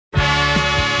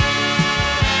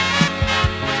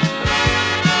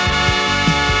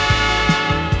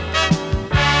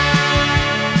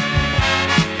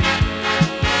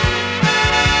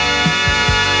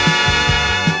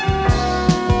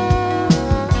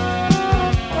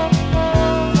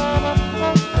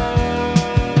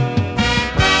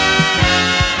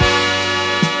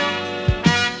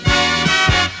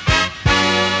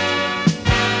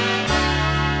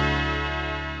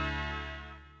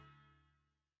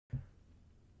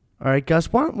All right,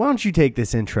 Gus, why don't you take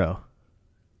this intro?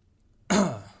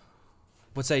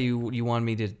 What's that? You want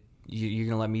me to? You're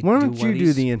gonna let me? Why don't do you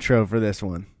do the intro for this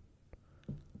one?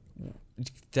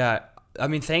 That I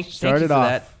mean, thank you Start for it off.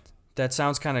 that. That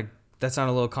sounded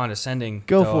a little condescending.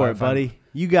 Go though, for it, if buddy.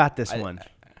 You got this one.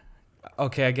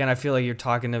 Okay, again, I feel like you're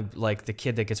talking to like the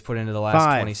kid that gets put into the last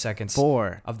 5, 20 seconds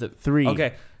 4, of the 3,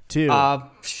 Okay. 2. Go,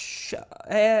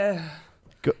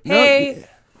 Hey,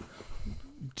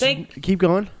 keep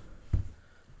going.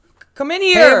 Come in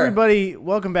here. Hey, everybody.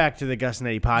 Welcome back to the Gus and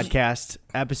Eddy podcast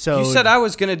episode. You said I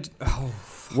was going to...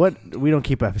 What? We don't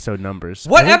keep episode numbers.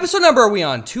 What episode number are we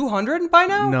on? 200 by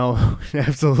now? No,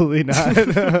 absolutely not.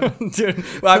 Dude,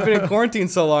 well, I've been in quarantine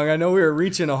so long, I know we were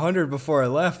reaching 100 before I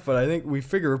left, but I think we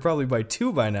figure we're probably by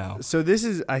 2 by now. So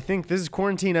I think this is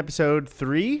quarantine episode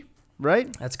 3,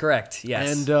 right? That's correct,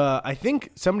 yes. And I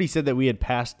think somebody said that we had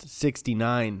passed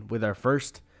 69 with our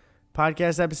first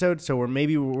podcast episode, so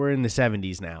we're in the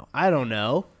 70s now. I don't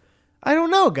know,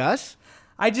 Gus.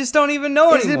 I just don't even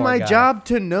know anymore. Is it my job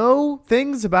to know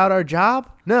things about our job?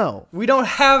 No. We don't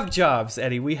have jobs,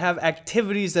 Eddie. We have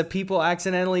activities that people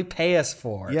accidentally pay us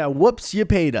for. Yeah, whoops, you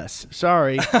paid us.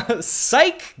 Sorry.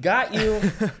 Psych! Got you.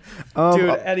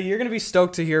 Dude, Eddie, you're going to be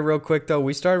stoked to hear real quick, though.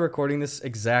 We started recording this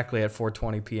exactly at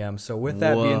 4:20 p.m. So with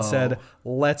that being said,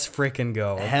 let's freaking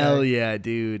go. Okay? Hell yeah,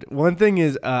 dude. One thing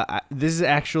is, this is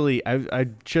actually, I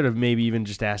should have maybe even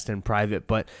just asked in private,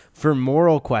 but for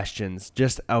moral questions,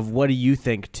 just of what do you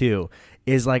think, too,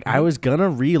 is like I was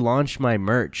gonna relaunch my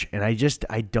merch, and I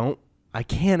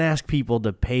can't ask people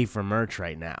to pay for merch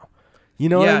right now. You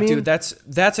know what I mean? Yeah, dude,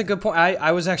 that's a good point.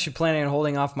 I was actually planning on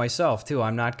holding off myself too.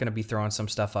 I'm not gonna be throwing some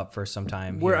stuff up for some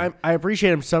time. Where I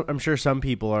appreciate them. I'm sure some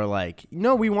people are like,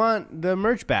 no, we want the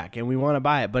merch back and we want to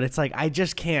buy it, but it's like I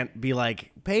just can't be like,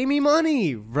 pay me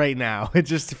money right now. It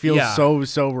just feels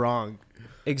so wrong.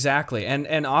 Exactly,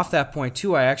 and off that point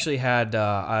too, I actually had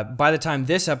by the time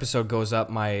this episode goes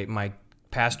up, my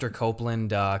Pastor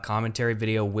Copeland commentary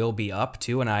video will be up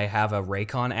too, and I have a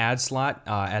Raycon ad slot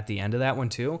at the end of that one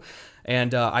too,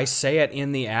 and I say it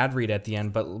in the ad read at the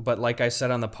end, but like I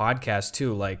said on the podcast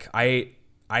too, like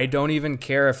I don't even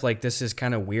care if like this is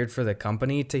kind of weird for the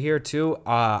company to hear too.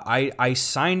 I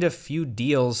signed a few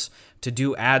deals to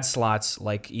do ad slots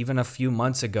like even a few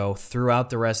months ago throughout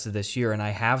the rest of this year, and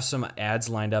I have some ads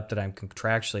lined up that I'm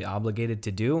contractually obligated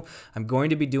to do. I'm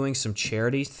going to be doing some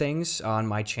charity things on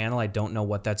my channel. I don't know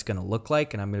what that's going to look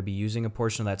like, and I'm going to be using a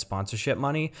portion of that sponsorship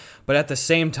money. But at the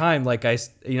same time, like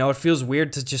it feels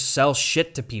weird to just sell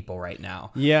shit to people right now.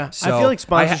 Yeah, so I feel like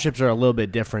sponsorships are a little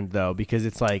bit different though, because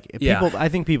it's like I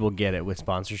think people get it with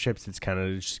sponsorships. It's kind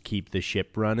of just keep the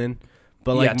ship running.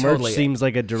 But like merch totally seems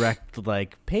like a direct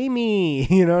like pay me,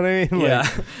 you know what I mean? Yeah,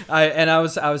 I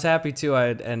was happy too.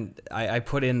 I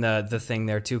put in the thing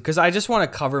there too because I just want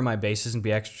to cover my bases and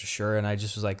be extra sure. And I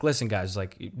just was like, listen guys,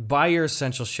 like buy your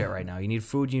essential shit right now. You need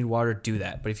food, you need water, do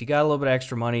that. But if you got a little bit of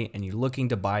extra money and you're looking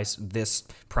to buy this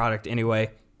product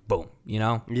anyway, boom, you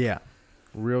know? Yeah.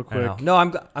 Real quick. No,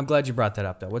 I'm glad you brought that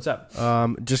up though. What's up?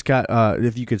 Just got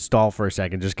if you could stall for a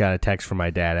second, just got a text from my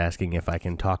dad asking if I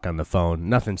can talk on the phone.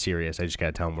 Nothing serious. I just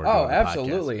gotta tell him we're doing the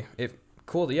absolutely. podcast.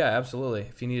 Cool. Yeah, absolutely.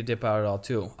 If you need to dip out at all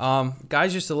too.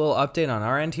 Guys, just a little update on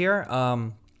our end here.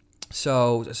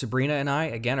 So Sabrina and I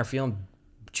again are feeling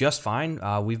just fine.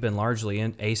 We've been largely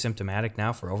asymptomatic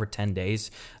now for over 10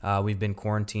 days. We've been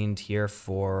quarantined here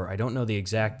for, I don't know the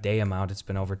exact day amount. It's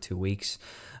been over 2 weeks.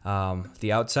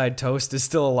 The outside toast is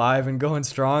still alive and going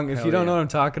strong. If you don't know what I'm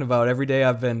talking about, every day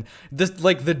I've been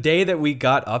like the day that we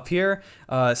got up here,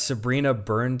 Sabrina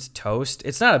burned toast.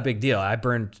 It's not a big deal. I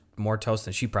burned more toast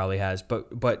than she probably has,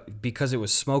 but because it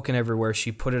was smoking everywhere,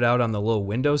 she put it out on the little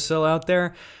windowsill out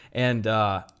there, and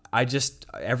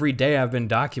every day I've been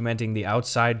documenting the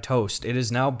outside toast. It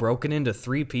is now broken into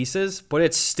 3 pieces, but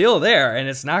it's still there and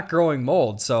it's not growing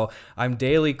mold. So I'm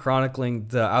daily chronicling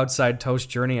the outside toast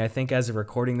journey. I think as of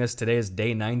recording this, today is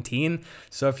day 19.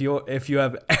 So if you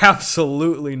have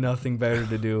absolutely nothing better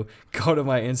to do, go to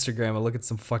my Instagram and look at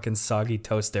some fucking soggy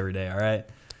toast every day. All right.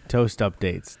 Toast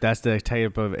updates. That's the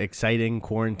type of exciting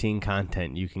quarantine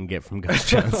content you can get from Gus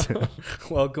Johnson.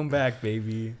 Welcome back,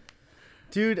 baby.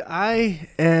 Dude, I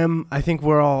think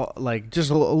we're all like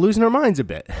just losing our minds a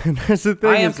bit. That's the thing.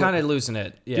 I am kind of losing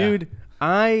it. Yeah. Dude,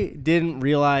 I didn't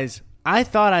realize. I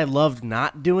thought I loved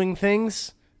not doing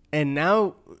things, and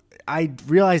now I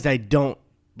realized I don't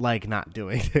like not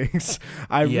doing things.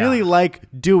 I really like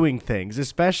doing things,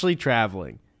 especially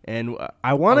traveling. And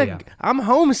I want to. I'm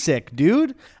homesick,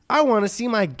 dude. I want to see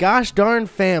my gosh darn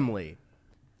family.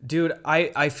 Dude,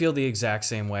 I feel the exact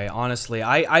same way. Honestly,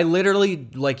 I literally,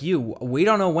 like you, we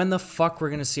don't know when the fuck we're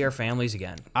gonna see our families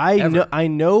again. I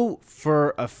know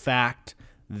for a fact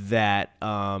that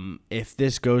if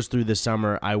this goes through the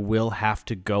summer, I will have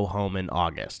to go home in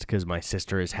August because my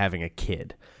sister is having a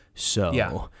kid. So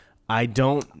Yeah. I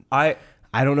don't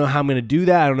know how I'm going to do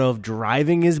that. I don't know if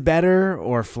driving is better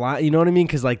or fly. You know what I mean?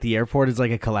 Because like the airport is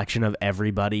like a collection of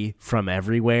everybody from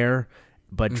everywhere.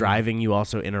 But driving, you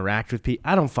also interact with people.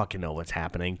 I don't fucking know what's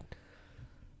happening.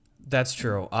 That's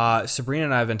true. Sabrina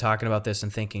and I have been talking about this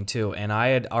and thinking too, and I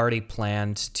had already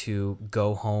planned to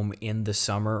go home in the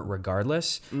summer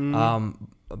regardless.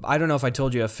 I don't know if I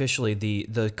told you officially,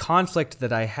 the conflict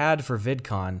that I had for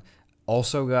VidCon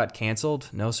also got canceled.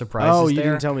 No surprises there. Oh, you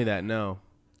didn't tell me that, no.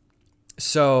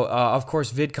 So, of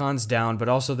course, VidCon's down, but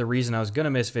also the reason I was going to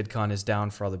miss VidCon is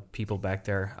down for all the people back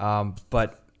there.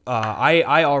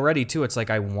 I already too. It's like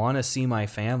I want to see my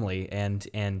family, and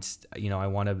I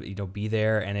want to be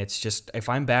there. And it's just if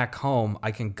I'm back home,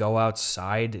 I can go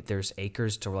outside. There's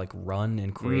acres to like run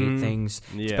and create things.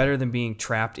 Yeah. It's better than being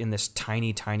trapped in this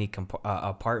tiny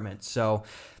apartment. So,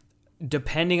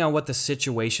 depending on what the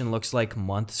situation looks like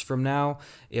months from now,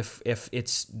 if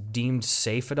it's deemed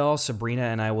safe at all, Sabrina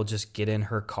and I will just get in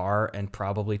her car and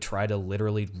probably try to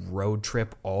literally road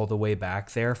trip all the way back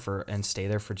there and stay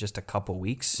there for just a couple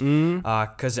weeks.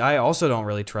 Because I also don't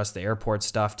really trust the airport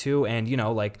stuff too. And,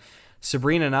 like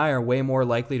Sabrina and I are way more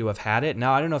likely to have had it.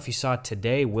 Now, I don't know if you saw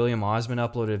today, William Osmond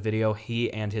uploaded a video.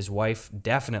 He and his wife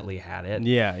definitely had it.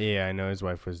 Yeah, I know his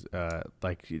wife was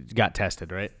got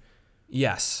tested, right?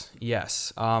 Yes.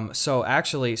 So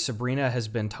actually, Sabrina has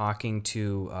been talking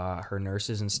to her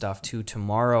nurses and stuff too.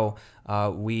 Tomorrow,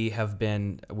 we have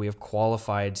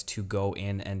qualified to go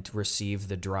in and receive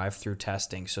the drive-through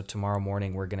testing. So tomorrow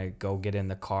morning, we're gonna go get in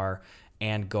the car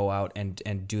and go out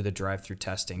and do the drive-through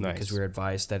testing. Nice. Because we were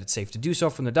advised that it's safe to do so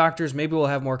from the doctors. Maybe we'll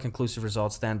have more conclusive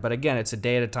results then. But again, it's a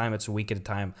day at a time. It's a week at a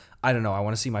time. I don't know. I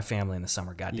want to see my family in the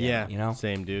summer. Goddamn, yeah,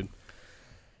 same, dude.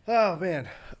 Oh man.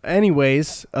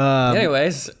 Anyways,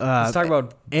 let's talk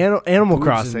about Animal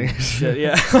Crossing. Shit,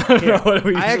 yeah.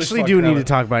 I actually do need to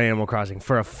talk about Animal Crossing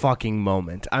for a fucking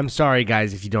moment. I'm sorry,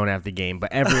 guys, if you don't have the game,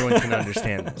 but everyone can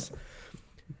understand this.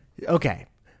 Okay,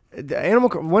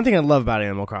 one thing I love about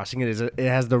Animal Crossing is it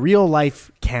has the real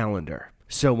life calendar.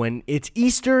 So when it's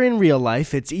Easter in real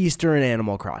life, it's Easter in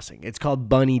Animal Crossing. It's called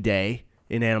Bunny Day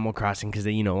in Animal Crossing because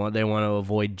they want to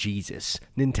avoid Jesus.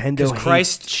 Nintendo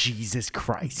hates Jesus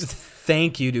Christ.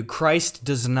 Thank you, dude. Christ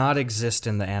does not exist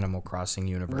in the Animal Crossing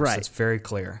universe. Right. It's very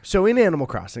clear. So in Animal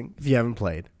Crossing, if you haven't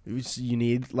played, you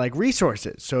need like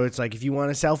resources. So it's like if you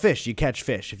want to sell fish, you catch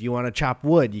fish. If you want to chop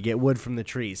wood, you get wood from the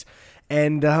trees.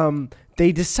 And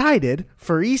they decided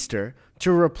for Easter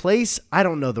to replace, I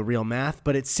don't know the real math,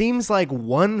 but it seems like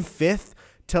 1/5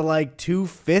 to like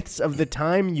 2/5 of the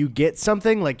time you get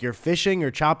something, like you're fishing or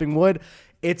chopping wood,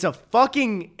 it's a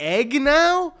fucking egg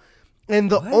now. And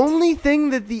the only thing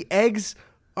that the eggs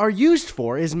are used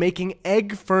for is making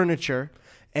egg furniture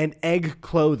and egg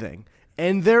clothing.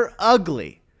 And they're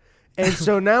ugly. And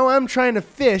so now I'm trying to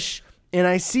fish and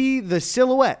I see the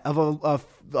silhouette of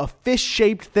a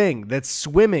fish-shaped thing that's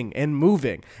swimming and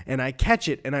moving. And I catch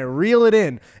it and I reel it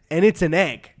in and it's an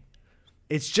egg.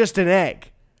 It's just an egg.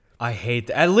 I hate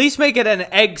that. At least make it an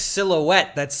egg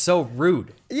silhouette. That's so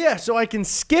rude. Yeah, so I can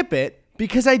skip it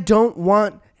because I don't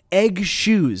want egg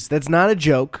shoes. That's not a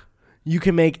joke. You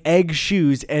can make egg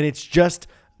shoes, and it's just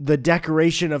the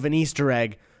decoration of an Easter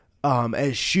egg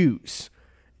as shoes.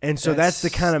 And so that's the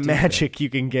kind of magic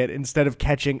you can get instead of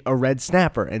catching a red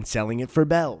snapper and selling it for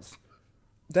bells.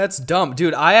 That's dumb.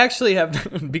 Dude, I actually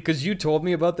have, because you told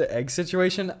me about the egg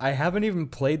situation, I haven't even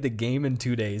played the game in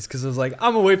 2 days because I was like,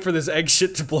 I'm going to wait for this egg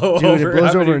shit to blow over. Dude, it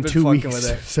blows over in 2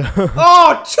 weeks. So.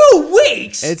 Oh, 2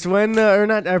 weeks? It's when,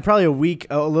 probably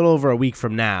a little over a week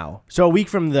from now. So a week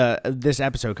from this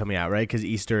episode coming out, right? Because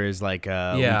Easter is like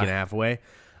a week and a half away.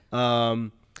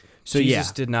 So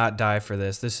Jesus did not die for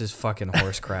this. This is fucking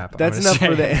horse crap. That's enough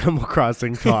for the Animal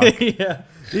Crossing talk. Yeah.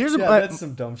 That's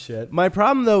some dumb shit. My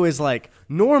problem, though, is like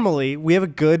normally we have a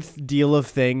good deal of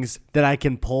things that I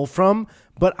can pull from,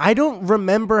 but I don't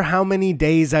remember how many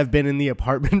days I've been in the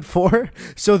apartment for.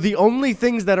 So the only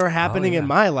things that are happening in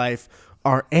my life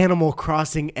are Animal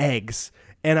Crossing eggs.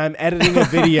 And I'm editing a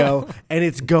video and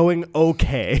it's going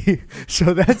okay.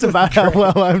 So that's about how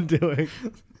well I'm doing.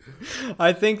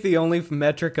 I think the only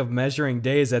metric of measuring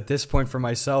days at this point for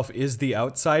myself is the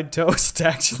outside toast,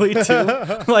 actually, too.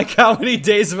 Like, how many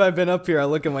days have I been up here? I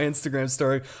look at my Instagram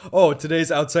story. Oh,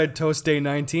 today's outside toast day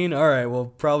 19. All right,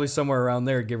 well, probably somewhere around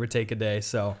there, give or take a day.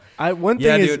 So, one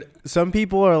thing is, some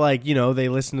people are like, you know, they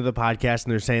listen to the podcast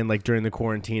and they're saying like during the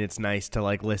quarantine, it's nice to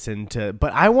like listen to,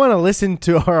 but I want to listen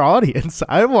to our audience.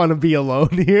 I want to be alone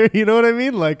here. You know what I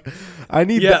mean? Like, I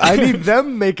need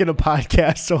them making a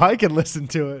podcast so I can listen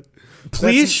to it.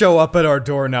 Please show up at our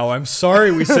door now. I'm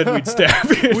sorry we said we'd stab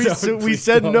you. We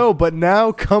said no, but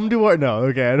now come to our... No,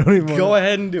 okay, I don't even Go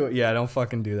ahead and do it. Yeah, don't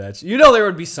fucking do that. You know there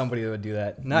would be somebody that would do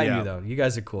that. Not you, though. You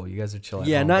guys are cool. You guys are chilling.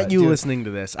 Yeah, not you listening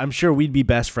to this. I'm sure we'd be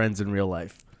best friends in real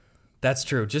life. That's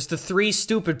true. Just the 3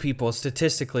 stupid people,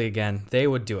 statistically, again, they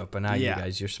would do it, but not you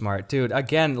guys. You're smart. Dude,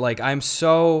 again, like, I'm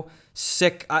so...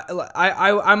 sick.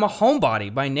 I'm a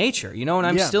homebody by nature, you know, and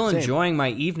I'm still enjoying my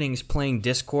evenings playing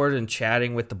Discord and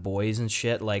chatting with the boys and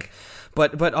shit. Like,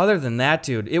 but other than that,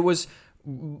 dude, it was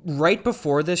right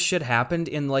before this shit happened,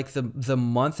 in like the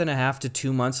month and a half to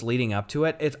 2 months leading up to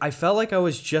it. I felt like I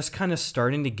was just kind of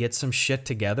starting to get some shit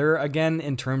together again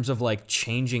in terms of like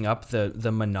changing up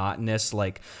the monotonous,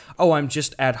 like, oh, I'm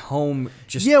just at home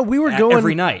we were going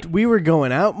every night. We were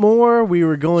going out more. We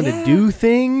were going to do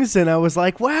things, and I was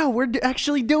like, wow, we're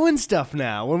actually doing stuff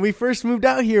now. When we first moved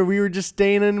out here, we were just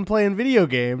staying in and playing video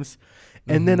games.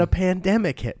 And then a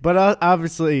pandemic hit. But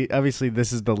obviously,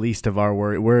 this is the least of our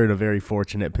worry. We're in a very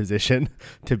fortunate position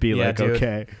to be like, dude.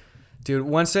 Okay. Dude,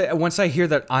 once I hear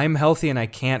that I'm healthy and I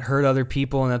can't hurt other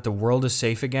people and that the world is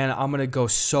safe again, I'm going to go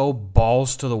so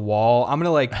balls to the wall. I'm going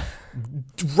to, like,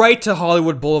 right to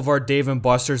Hollywood Boulevard, Dave &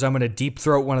 Buster's. I'm going to deep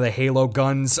throat one of the Halo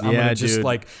guns. I'm going to just,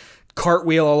 like,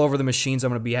 cartwheel all over the machines.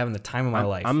 I'm going to be having the time of my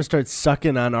life. I'm going to start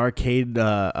sucking on arcade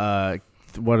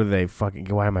what are they fucking...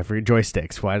 Why am I forgetting?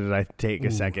 Joysticks. Why did I take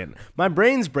a second? My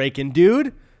brain's breaking,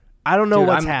 dude. I don't know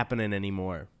what's happening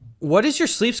anymore. What is your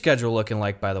sleep schedule looking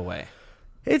like, by the way?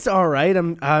 It's all right.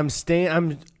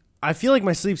 I feel like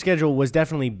my sleep schedule was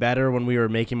definitely better when we were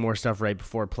making more stuff right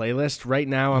before playlist. Right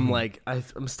now, I'm like...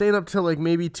 I'm staying up till like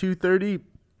maybe 2:30,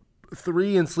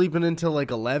 3, and sleeping until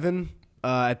like 11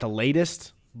 at the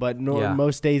latest. But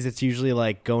most days, it's usually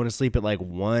like going to sleep at like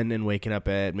 1 and waking up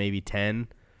at maybe 10.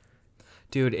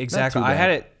 Dude, exactly. I had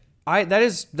it. That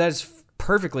is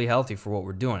perfectly healthy for what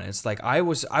we're doing. It's like I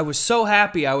was so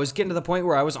happy. I was getting to the point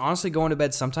where I was honestly going to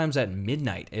bed sometimes at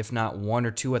midnight, if not 1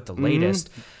 or 2 at the latest,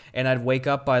 and I'd wake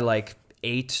up by like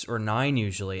 8 or 9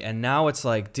 usually. And now it's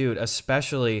like, dude,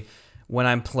 especially when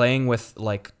I'm playing with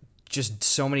like just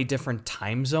so many different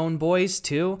time zone boys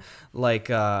too. Like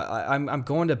I'm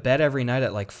going to bed every night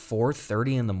at like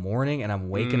 4:30 in the morning, and I'm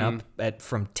waking up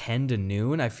from 10 to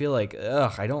noon. I feel like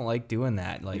I don't like doing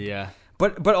that. Like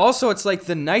But also it's like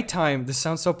the nighttime. This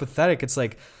sounds so pathetic. It's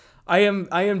like I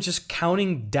am just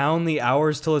counting down the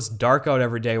hours till it's dark out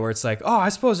every day. Where it's like, oh, I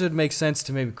suppose it'd make sense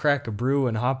to maybe crack a brew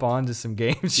and hop on to some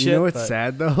game shit. You know what's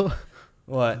sad though?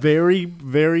 What? Very,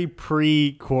 very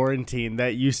pre-quarantine.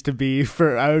 That used to be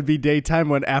I would be daytime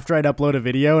when after I'd upload a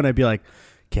video and I'd be like,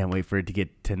 can't wait for it to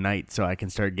get to night so I can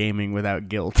start gaming without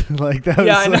guilt. Like that.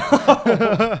 Yeah, I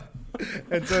know.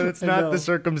 And so it's not the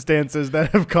circumstances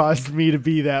that have caused me to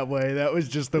be that way. That was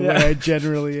just the way I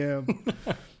generally am.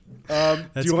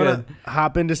 Do you want to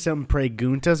hop into some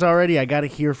preguntas already? I got to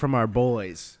hear from our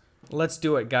boys. Let's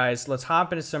do it, guys. Let's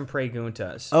hop into some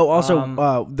preguntas. Oh,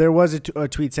 also, there was a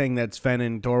tweet saying that Sven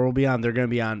and Thor will be on. They're going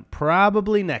to be on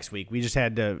probably next week. We just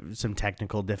had some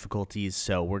technical difficulties,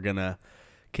 so we're going to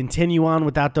continue on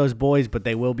without those boys, but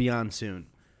they will be on soon.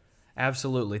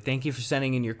 Absolutely. Thank you for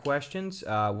sending in your questions.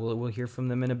 We'll hear from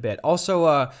them in a bit.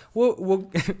 Also,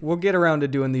 we'll get around to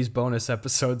doing these bonus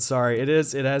episodes. Sorry, it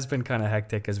has been kind of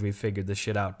hectic as we figured this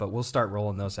shit out, but we'll start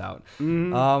rolling those out.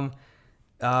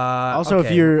 Also,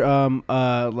 if you're a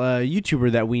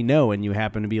YouTuber that we know and you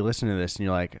happen to be listening to this and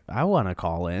you're like, I want to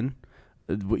call in,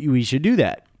 we should do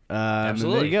that.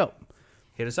 Absolutely. There you go.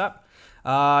 Hit us up.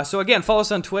 So again, follow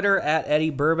us on Twitter at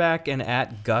Eddie Burback and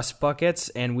at Gus Buckets,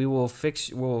 and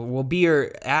we'll be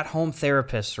your at-home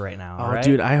therapists right now. Oh, right?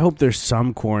 Dude, I hope there's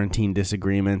some quarantine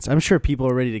disagreements. I'm sure people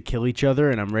are ready to kill each other,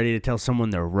 and I'm ready to tell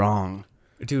someone they're wrong.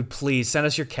 Dude, please send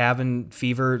us your cabin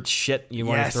fever shit. You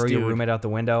want to throw your roommate out the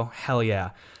window? Hell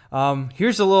yeah.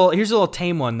 Here's a little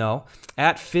tame one though.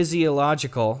 At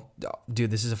Physiological,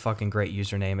 dude, this is a fucking great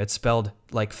username. It's spelled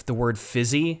like the word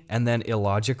fizzy and then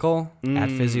illogical. At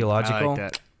Physiological. I like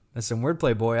that. That's some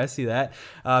wordplay, boy. I see that.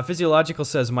 Physiological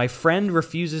says, my friend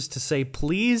refuses to say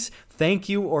please, thank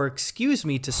you, or excuse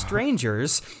me to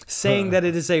strangers, saying that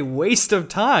it is a waste of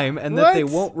time and that they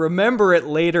won't remember it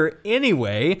later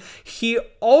anyway. He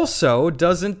also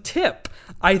doesn't tip.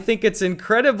 I think it's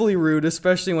incredibly rude,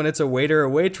 especially when it's a waiter or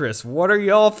waitress. What are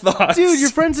y'all thoughts? Dude,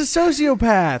 your friend's a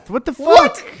sociopath. What the fuck?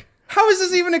 What? How is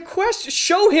this even a question?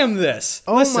 Show him this.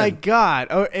 Oh, Listen, my God.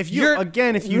 Oh, if you're what?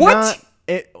 not...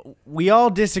 we all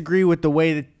disagree with the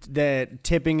way that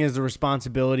tipping is the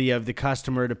responsibility of the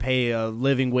customer to pay a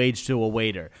living wage to a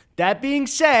waiter. That being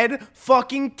said,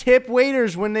 fucking tip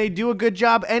waiters when they do a good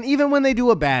job, and even when they do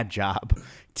a bad job.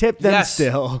 Tip them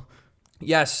still.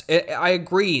 Yes, I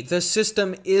agree. The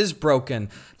system is broken.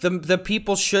 The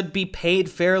people should be paid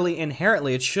fairly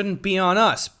inherently. It shouldn't be on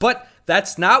us. But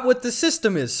that's not what the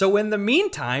system is. So in the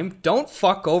meantime, don't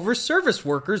fuck over service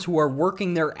workers who are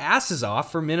working their asses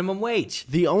off for minimum wage.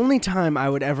 The only time I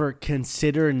would ever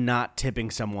consider not tipping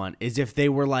someone is if they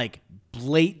were like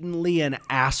blatantly an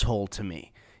asshole to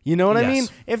me. You know what I mean?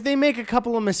 If they make a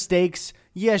couple of mistakes,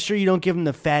 yeah, sure, you don't give them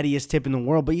the fattiest tip in the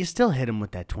world, but you still hit them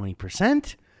with that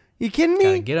 20%. You kidding me?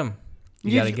 Gotta get them.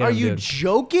 You gotta get them, Are you dude.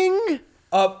 joking?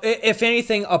 If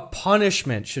anything, a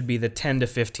punishment should be the 10 to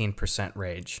 15%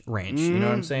 range. You know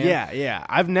what I'm saying? Yeah.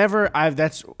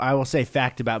 I will say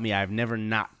fact about me. I've never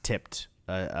not tipped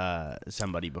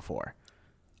somebody before.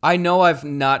 I know I've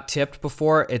not tipped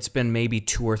before. It's been maybe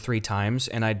 2 or 3 times,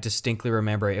 and I distinctly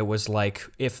remember it was like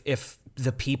if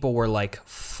the people were like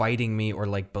fighting me or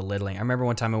like belittling. I remember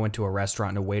one time I went to a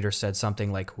restaurant and a waiter said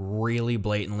something like really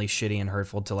blatantly shitty and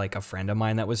hurtful to like a friend of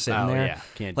mine that was sitting there. Yeah.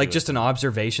 Can't like do just an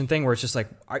observation thing where it's just like,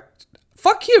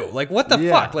 fuck you. Like, what the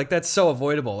fuck? Like, that's so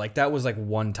avoidable. Like, that was like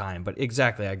one time. But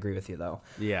exactly, I agree with you though.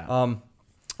 Yeah.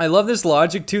 I love this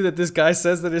logic too that this guy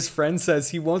says that his friend says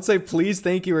he won't say please,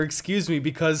 thank you, or excuse me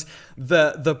because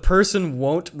the person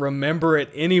won't remember it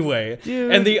anyway.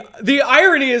 Dude. And the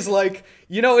irony is like,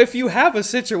 you know, if you have a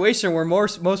situation where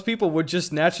most people would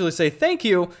just naturally say thank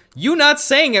you, you not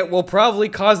saying it will probably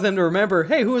cause them to remember,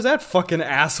 hey, who was that fucking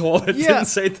asshole that didn't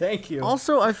say thank you?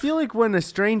 Also, I feel like when a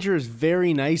stranger is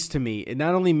very nice to me, it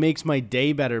not only makes my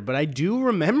day better, but I do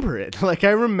remember it. Like,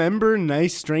 I remember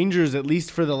nice strangers at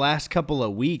least for the last couple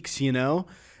of weeks, you know?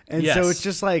 And so it's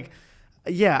just like,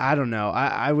 yeah, I don't know.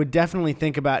 I would definitely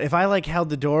think about if I like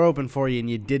held the door open for you and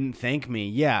you didn't thank me.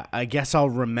 Yeah, I guess I'll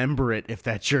remember it if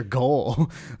that's your goal.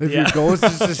 If your goal is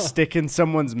just to stick in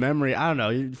someone's memory, I don't know.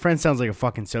 Your friend sounds like a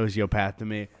fucking sociopath to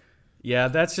me. Yeah,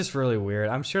 that's just really weird.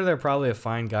 I'm sure they're probably a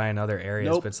fine guy in other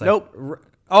areas, but it's like, Nope.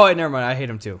 Oh, never mind. I hate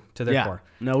him too, to their core.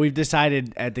 No, we've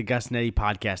decided at the Gus and Eddy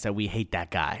podcast that we hate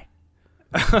that guy.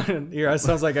 Here, it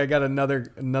sounds like I got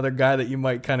another guy that you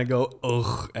might kind of go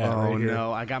ugh at. Oh right here.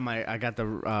 no, I got the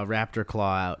raptor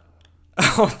claw out.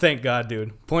 Oh, thank God,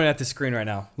 dude. Point at the screen right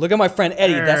now. Look at my friend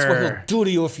Eddie. That's what he'll do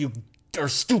to you if you are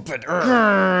stupid.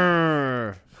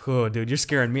 Oh, dude, you're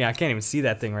scaring me. I can't even see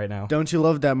that thing right now. Don't you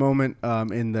love that moment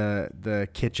in the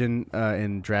kitchen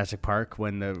in Jurassic Park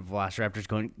when the Velociraptor's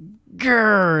going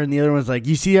grrr, and the other one's like,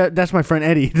 "You see, that's my friend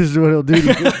Eddie. This is what he'll do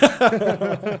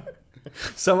to you."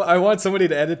 So I want somebody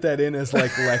to edit that in as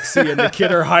like Lexi and the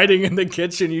kid are hiding in the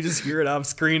kitchen. You just hear it off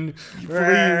screen. Please.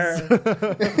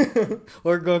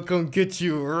 We're going to come get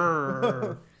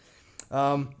you.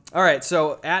 All right,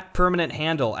 so at Permanent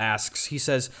Handle asks, he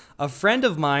says, a friend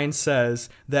of mine says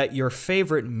that your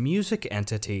favorite music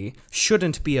entity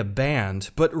shouldn't be a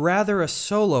band, but rather a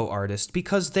solo artist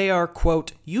because they are,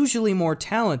 quote, usually more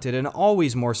talented and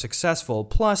always more successful,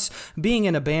 plus being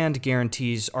in a band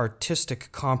guarantees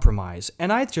artistic compromise.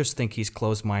 And I just think he's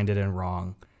closed-minded and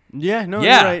wrong. Yeah, no,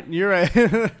 you're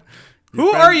right. Who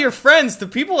are your friends? The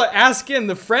people that ask in,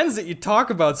 the friends that you talk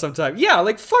about sometimes. Yeah,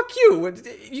 like, fuck you.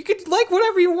 You could like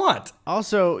whatever you want.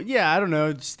 Also, yeah, I don't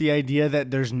know, just the idea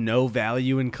that there's no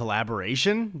value in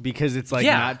collaboration because it's like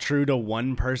not true to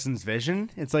one person's vision.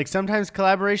 It's like sometimes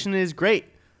collaboration is great.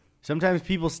 Sometimes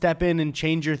people step in and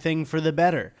change your thing for the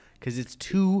better because it's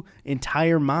two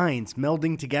entire minds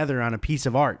melding together on a piece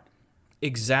of art.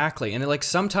 Exactly. And like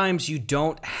sometimes you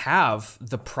don't have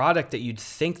the product that you'd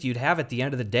think you'd have at the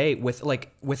end of the day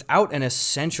without an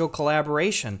essential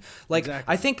collaboration. Like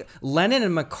I think Lennon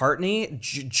and McCartney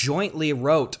jointly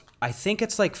wrote, I think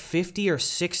it's like 50 or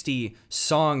 60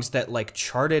 songs that like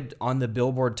charted on the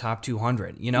Billboard Top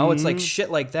 200. You know, it's like shit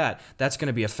like that. That's going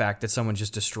to be a fact that someone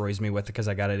just destroys me with because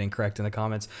I got it incorrect in the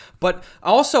comments. But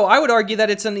also, I would argue that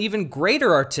it's an even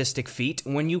greater artistic feat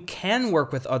when you can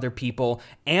work with other people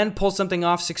and pull something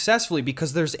off successfully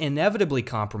because there's inevitably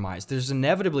compromise. There's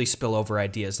inevitably spillover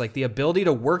ideas. Like the ability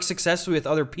to work successfully with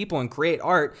other people and create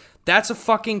art, That's a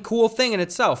fucking cool thing in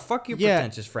itself. Fuck your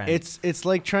pretentious friend. It's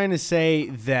like trying to say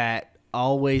that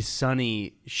Always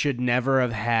Sunny should never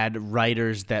have had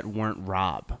writers that weren't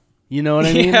Rob. You know what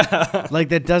I mean? Yeah. Like,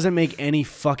 that doesn't make any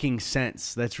fucking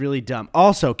sense. That's really dumb.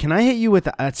 Also, can I hit you with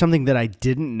something that I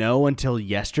didn't know until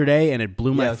yesterday, and it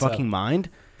blew my fucking mind?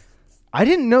 I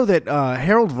didn't know that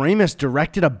Harold Ramis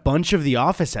directed a bunch of The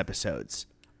Office episodes.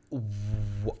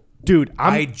 Dude,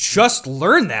 I just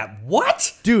learned that.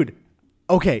 What? Dude,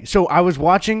 okay, so I was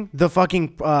watching the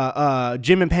fucking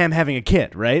Jim and Pam having a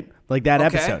kid, right? Like that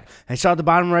episode. I saw at the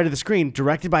bottom right of the screen,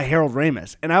 directed by Harold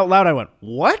Ramis. And out loud I went,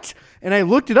 what? And I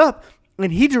looked it up,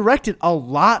 and he directed a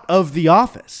lot of The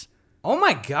Office. Oh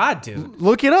my God, dude.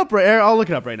 Look it up. I'll look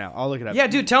it up right now. I'll look it up. Yeah,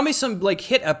 dude, tell me some like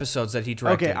hit episodes that he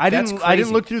directed. Okay, I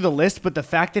didn't look through the list, but the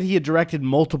fact that he had directed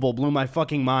multiple blew my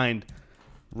fucking mind.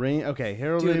 Okay,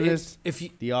 Harold Ramis,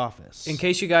 The Office. In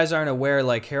case you guys aren't aware,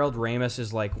 like Harold Ramis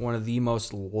is like one of the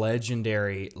most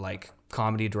legendary like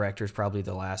comedy directors probably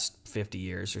the last 50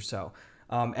 years or so.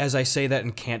 As I say that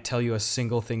and can't tell you a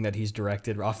single thing that he's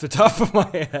directed off the top of my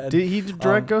head. Did he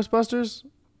direct Ghostbusters?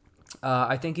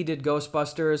 I think he did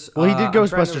Ghostbusters. Well, he did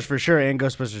Ghostbusters for sure, and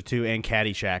Ghostbusters 2 and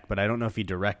Caddyshack, but I don't know if he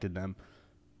directed them.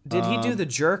 Did he do The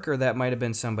Jerk, or that might have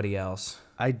been somebody else?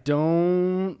 I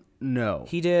don't know.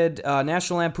 He did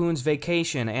National Lampoon's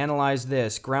Vacation, Analyze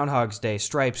This, Groundhog's Day,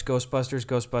 Stripes, Ghostbusters,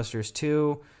 Ghostbusters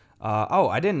 2.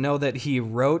 I didn't know that he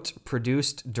wrote,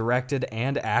 produced, directed,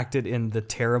 and acted in the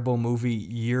terrible movie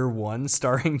Year One,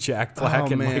 starring Jack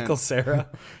Black and Michael Cera.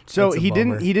 So he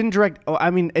didn't direct. Oh, I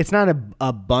mean, it's not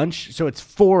a bunch. So it's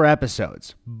 4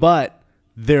 episodes, but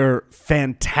they're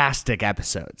fantastic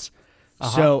episodes.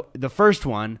 So the first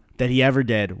one that he ever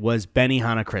did was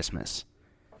Benihana Christmas.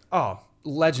 Oh,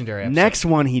 legendary episode. Next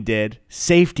one he did,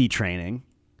 Safety Training.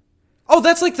 Oh,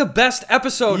 that's like the best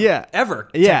episode ever.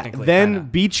 Yeah. Then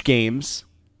Beach Games,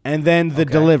 and then The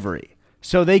Delivery.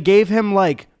 So they gave him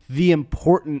like the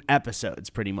important episodes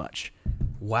pretty much.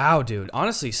 Wow, dude.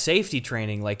 Honestly, Safety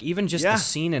Training, like even just the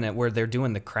scene in it where they're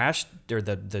doing the crash or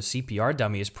the CPR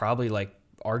dummy is probably like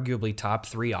arguably top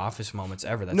 3 Office moments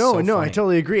ever. That's so funny. I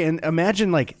totally agree. And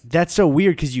imagine like that's so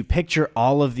weird because you picture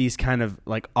all of these kind of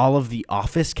like all of the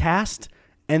Office cast.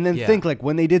 And then think, like,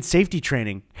 when they did Safety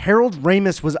Training, Harold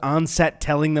Ramis was on set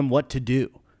telling them what to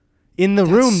do in the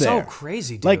room there. That's so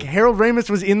crazy, dude. Like, Harold Ramis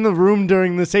was in the room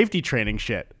during the safety training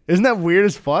shit. Isn't that weird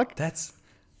as fuck?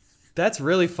 That's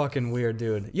really fucking weird,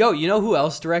 dude. Yo, you know who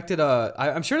else directed?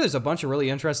 I'm sure there's a bunch of really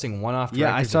interesting one-off directors.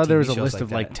 Yeah, I saw there was a list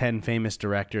of like 10 famous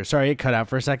directors. Sorry, it cut out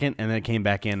for a second, and then it came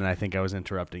back in, and I think I was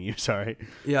interrupting you. Sorry.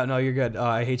 Yeah, no, you're good.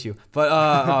 I hate you.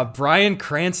 But Bryan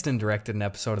Cranston directed an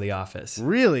episode of The Office.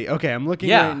 Really? Okay, I'm looking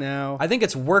right now. I think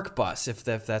it's Work Bus, if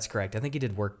that's correct. I think he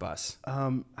did Work Bus.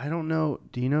 I don't know.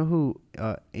 Do you know who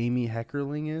Amy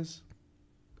Heckerling is?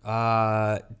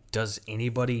 Does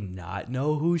anybody not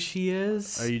know who she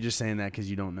is? Are you just saying that because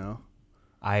you don't know?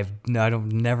 I've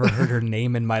never heard her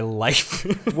name in my life.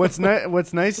 What's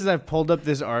nice is I've pulled up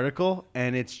this article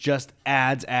and it's just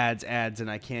ads, and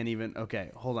I can't even.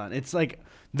 Okay, hold on. It's like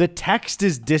the text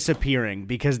is disappearing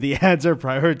because the ads are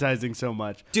prioritizing so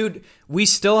much. Dude, we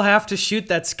still have to shoot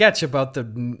that sketch about the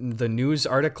news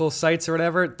article sites or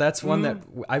whatever. That's one that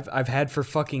I've had for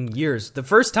fucking years. The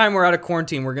first time we're out of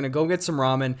quarantine, we're gonna go get some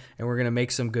ramen and we're gonna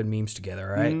make some good memes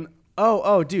together. All right?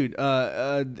 Dude.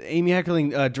 Amy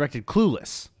Heckerling directed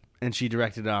Clueless, and she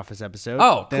directed an Office episode.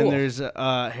 Oh, then cool. There's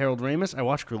Harold Ramis. I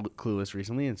watched Clueless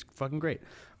recently, and it's fucking great.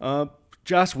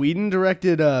 Joss Whedon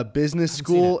directed Business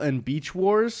School and Beach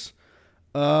Wars.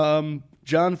 Jon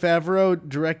Favreau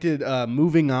directed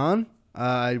Moving On.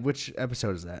 Which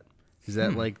episode is that? Is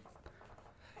that like?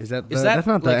 That's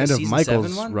not the end of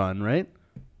Michael's run, right?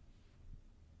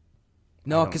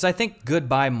 No, because I think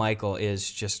Goodbye Michael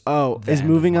is just. Oh, is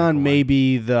Moving On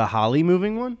maybe the Holly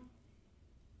moving one?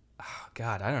 Oh,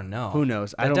 God, I don't know. Who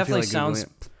knows? That definitely sounds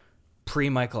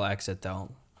pre-Michael exit,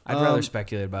 though. I'd rather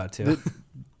speculate about it, too.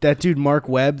 That dude Mark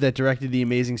Webb that directed the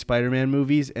Amazing Spider-Man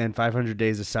movies and 500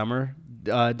 Days of Summer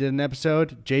did an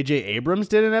episode. J.J. Abrams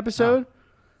did an episode.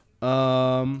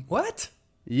 What?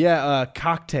 Yeah,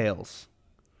 Cocktails.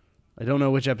 I don't know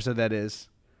which episode that is.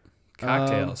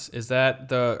 Cocktails. Is that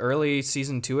the early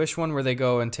season 2-ish one where they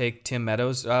go and take Tim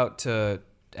Meadows out to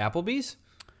Applebee's?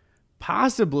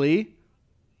 Possibly.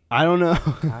 I don't know.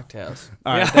 Cocktails.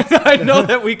 All right, I know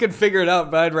that we could figure it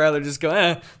out, but I'd rather just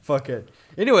go, fuck it.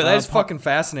 Anyway, that is fucking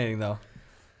fascinating, though.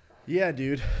 Yeah,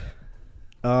 dude.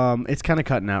 It's kind of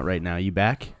cutting out right now. You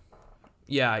back?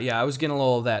 Yeah. I was getting a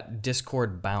little of that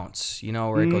Discord bounce, you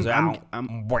know, where it goes out.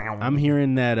 I'm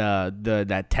hearing that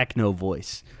that techno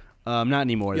voice. Not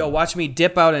anymore. Yo, watch me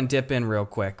dip out and dip in real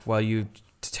quick while you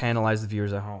to tantalize the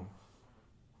viewers at home.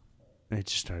 It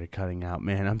just started cutting out,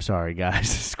 man. I'm sorry, guys.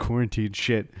 This quarantine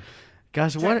shit.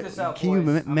 Guys, what? This out, can you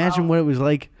imagine what it was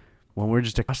like when we're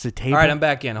just across the table? All right, I'm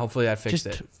back in. Hopefully that fixed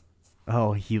it.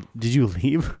 Oh, did you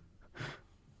leave?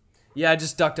 Yeah, I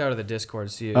just ducked out of the Discord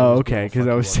to see it. Oh, okay, because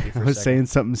I was saying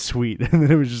something sweet, and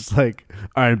then it was just like,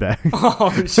 all right, I'm back.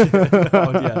 Oh, shit.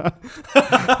 Oh, yeah.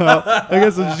 Well, I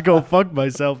guess I'll just go fuck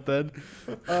myself then.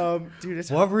 Dude,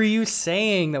 what were you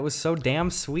saying that was so damn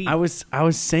sweet? I was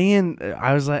saying,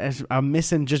 I was like, I'm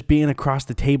missing just being across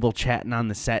the table chatting on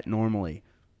the set normally.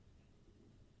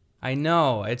 I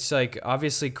know. It's like,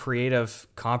 obviously, creative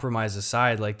compromise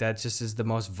aside, like, that just is the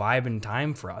most vibing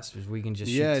time for us, because we can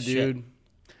just shoot the shit. Dude.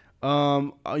 You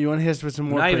want to hit us with some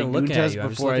more I'm not even looking at you. I'm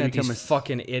just looking at become these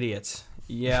fucking idiots.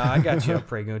 Yeah, I got you a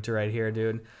Pregunta right here,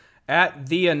 dude. At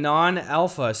the Anon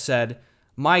Alpha said,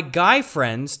 my guy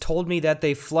friends told me that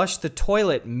they flush the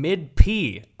toilet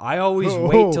mid-pee. I always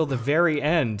wait till the very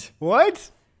end. What?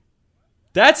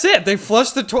 That's it. They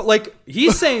flush the toilet. Like,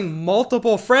 he's saying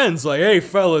multiple friends, like, hey,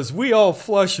 fellas, we all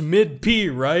flush mid-pee,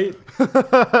 right?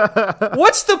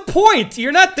 What's the point?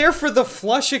 You're not there for the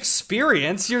flush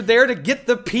experience. You're there to get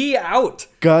the pee out.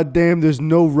 Goddamn, there's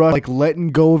no rush. Like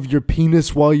letting go of your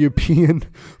penis while you're peeing,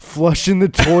 flushing the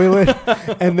toilet,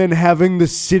 and then having the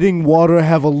sitting water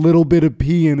have a little bit of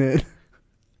pee in it.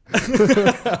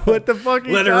 What the fuck are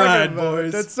you Let it talking ride, about?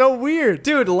 boys. That's so weird.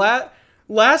 Dude,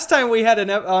 last time we had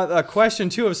a question,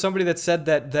 too, of somebody that said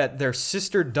that their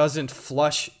sister doesn't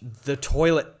flush the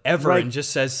toilet ever, right, and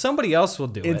just says somebody else will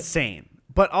do it. Insane.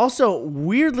 But also,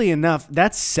 weirdly enough,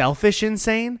 that's selfish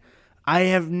insane. I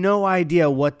have no idea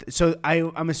what... So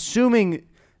I'm assuming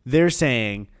they're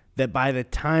saying that by the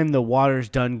time the water's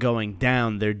done going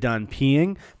down, they're done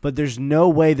peeing, but there's no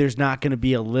way there's not going to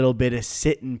be a little bit of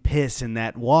sit and piss in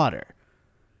that water.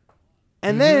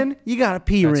 And then you got a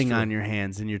pee ring on your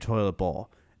hands in your toilet bowl.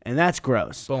 And that's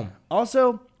gross. Boom.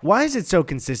 Also, why is it so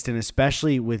consistent,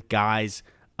 especially with guys,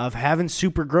 of having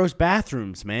super gross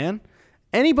bathrooms, man?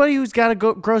 Anybody who's got a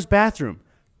gross bathroom,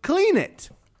 clean it.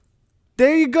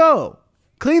 There you go.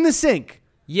 Clean the sink.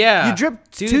 Yeah. You drip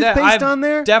toothpaste on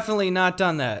there? Definitely not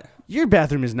done that. Your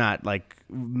bathroom is not, like,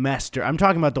 messed. I'm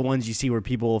talking about the ones you see where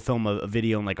people will film a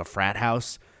video in, like, a frat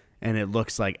house, and it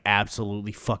looks, like,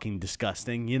 absolutely fucking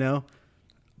disgusting, you know?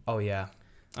 Oh, yeah.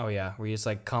 Oh, yeah. Where you just,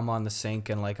 like, come on the sink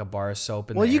and, like, a bar of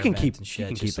soap and you can keep the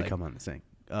the cum on the sink.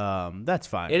 That's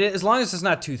fine. As long as it's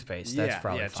not toothpaste, that's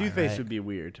probably fine. Yeah, toothpaste would be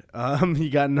weird. You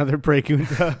got another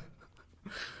Pregunta?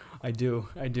 I do.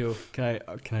 Can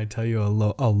I tell you a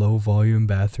low volume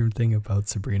bathroom thing about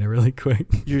Sabrina really quick?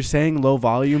 You're saying low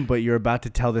volume, but you're about to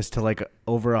tell this to like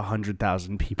over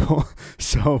 100,000 people.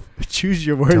 So choose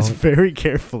your words very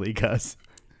carefully, Gus.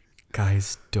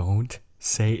 Guys, don't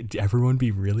say. Everyone,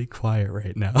 be really quiet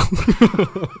right now.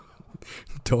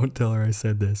 Don't tell her I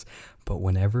said this. But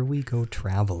whenever we go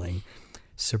traveling,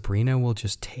 Sabrina will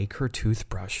just take her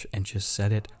toothbrush and just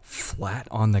set it flat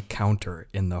on the counter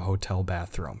in the hotel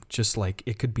bathroom. Just like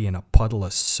it could be in a puddle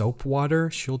of soap water.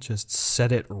 She'll just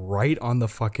set it right on the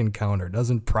fucking counter.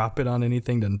 Doesn't prop it on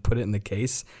anything, doesn't put it in the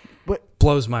case. But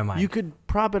blows my mind. You could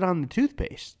prop it on the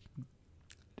toothpaste.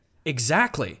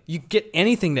 Exactly. You get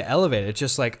anything to elevate it. It's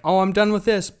just like, oh, I'm done with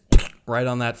this. Right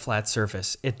on that flat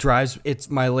surface. It's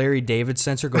my Larry David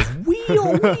sensor goes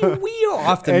wheel, wheel, wheel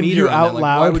off the and meter. You out like,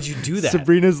 loud. why would you do that?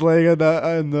 Sabrina's laying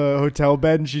on the hotel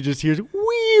bed and she just hears wee,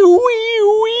 wee,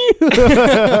 wee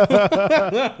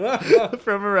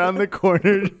from around the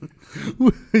corner.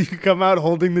 You come out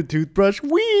holding the toothbrush.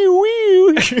 Wee,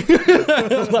 wee.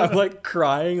 I'm like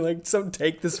crying, like,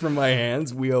 take this from my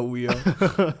hands. Wheel, wheel.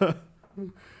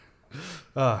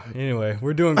 Anyway,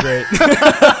 we're doing great.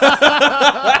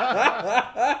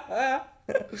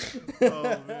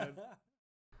 Oh, man.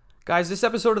 Guys, this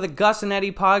episode of the Gus and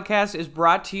Eddy podcast is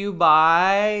brought to you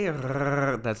by...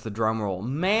 That's the drum roll.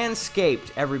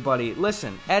 Manscaped, everybody.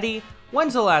 Listen, Eddie,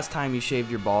 when's the last time you shaved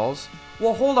your balls?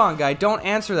 Well, hold on, guy. Don't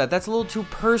answer that. That's a little too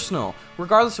personal.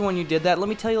 Regardless of when you did that, let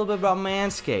me tell you a little bit about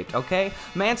Manscaped, okay?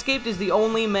 Manscaped is the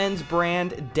only men's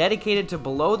brand dedicated to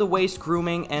below-the-waist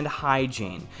grooming and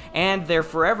hygiene. And they're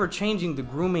forever changing the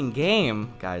grooming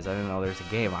game. Guys, I didn't know there's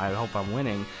a game. I hope I'm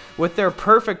winning. With their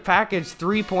Perfect Package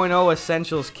 3.0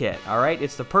 Essentials Kit, alright?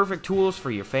 It's the perfect tools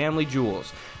for your family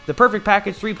jewels. The Perfect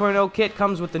Package 3.0 kit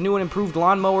comes with the new and improved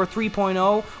Lawnmower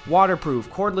 3.0, waterproof,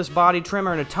 cordless body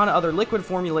trimmer, and a ton of other liquid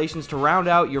formulations to wrap round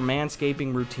out your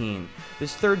manscaping routine.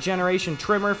 This third-generation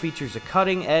trimmer features a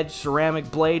cutting-edge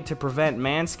ceramic blade to prevent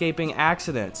manscaping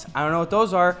accidents. I don't know what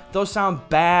those are. Those sound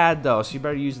bad, though, so you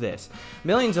better use this.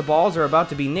 Millions of balls are about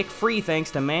to be nick-free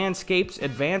thanks to Manscaped's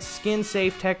advanced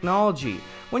skin-safe technology.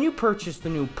 When you purchase the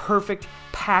new Perfect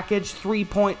Package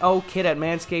 3.0 kit at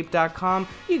manscaped.com,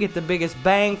 you get the biggest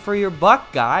bang for your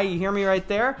buck, guy. You hear me right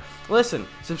there? Listen,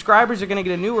 subscribers are going to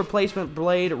get a new replacement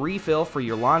blade refill for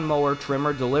your lawnmower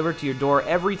trimmer delivered to your door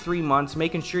every 3 months,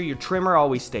 making sure your trimmer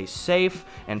always stays safe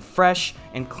and fresh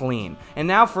and clean. And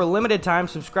now for a limited time,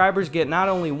 subscribers get not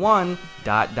only one ...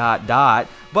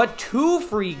 but 2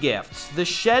 free gifts. The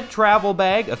Shed Travel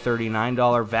Bag, a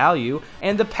 $39 value,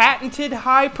 and the patented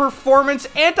high-performance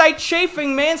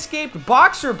anti-chafing Manscaped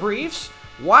Boxer Briefs.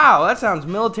 Wow, that sounds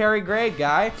military grade,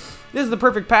 guy. This is the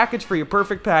perfect package for your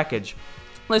perfect package.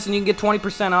 Listen, you can get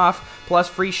 20% off plus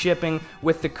free shipping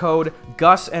with the code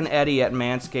Gus and Eddy at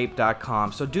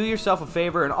manscaped.com. So do yourself a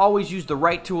favor and always use the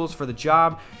right tools for the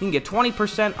job. You can get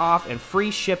 20% off and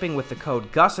free shipping with the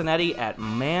code Gus and Eddy at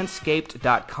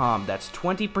manscaped.com. That's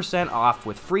 20% off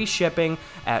with free shipping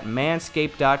at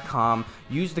manscaped.com.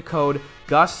 Use the code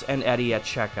Gus and Eddy at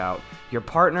checkout. Your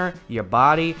partner, your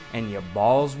body, and your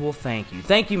balls will thank you.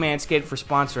 Thank you, Manscaped, for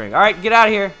sponsoring. All right, get out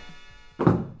of here.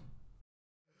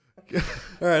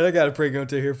 All right, I got a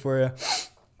pre-go-to here for you.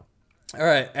 All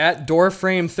right, at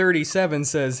Doorframe37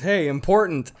 says, hey,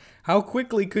 important. How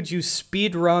quickly could you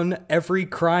speed run every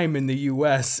crime in the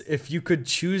U.S. if you could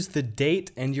choose the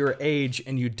date and your age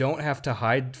and you don't have to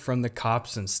hide from the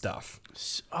cops and stuff?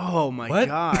 Oh, my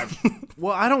God.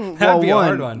 Well, I don't... That'd be a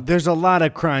hard one. There's a lot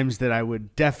of crimes that I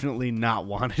would definitely not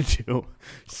want to do,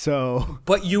 so...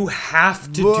 But you have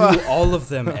to do all of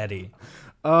them, Eddie.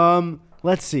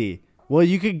 Let's see. Well,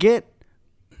 you could get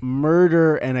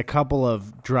murder and a couple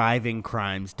of driving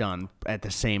crimes done at the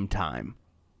same time.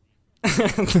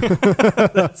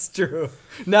 That's true.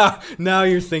 Now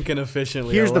you're thinking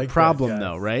efficiently. Here's the problem,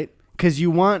 though, right? Because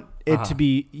you want it to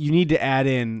be, you need to add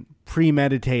in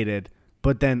premeditated,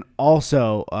 but then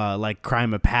also like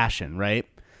crime of passion, right?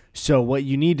 So what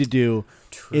you need to do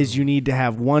is you need to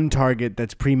have one target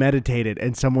that's premeditated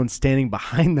and someone standing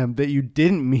behind them that you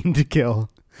didn't mean to kill.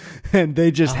 And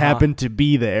they just happen to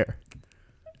be there.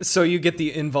 So you get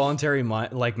the involuntary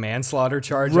manslaughter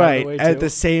charge right on the way at too? The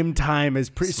same time as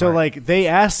so like they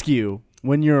ask you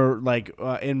when you're like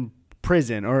in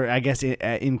prison or I guess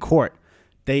in court,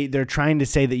 they're trying to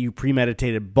say that you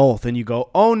premeditated both, and you go,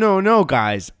 oh no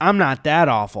guys, I'm not that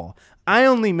awful. I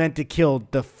only meant to kill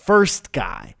the first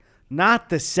guy, not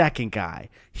the second guy.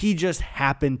 He just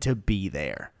happened to be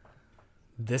there.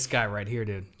 This guy right here,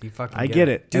 dude. You fucking I get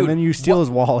it. Dude, and then you steal his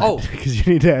wallet because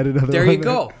you need to add another one. There you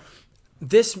go.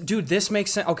 This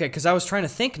makes sense. Okay, because I was trying to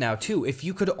think now, too. If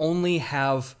you could only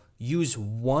use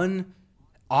one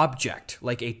object,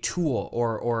 like a tool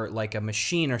or like a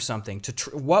machine or something,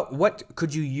 what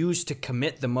could you use to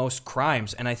commit the most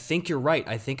crimes? And I think you're right.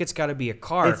 I think it's got to be a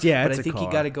car. But I think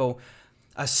you got to go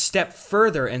a step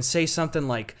further and say something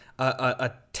like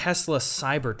a Tesla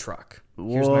Cybertruck.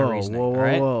 Here's my reasoning.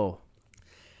 Whoa.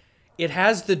 It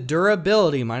has the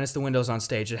durability, minus the windows on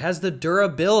stage, it has the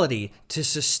durability to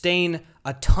sustain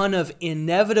a ton of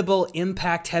inevitable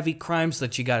impact-heavy crimes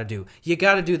that you got to do. You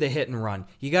got to do the hit and run.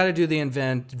 You got to do the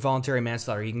involuntary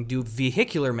manslaughter. You can do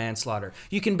vehicular manslaughter.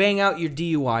 You can bang out your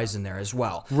DUIs in there as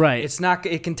well. Right.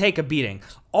 It can take a beating.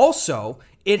 Also,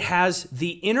 it has the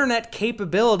internet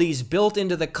capabilities built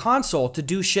into the console to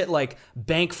do shit like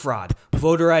bank fraud,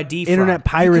 voter ID fraud. Internet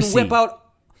piracy. You can whip out...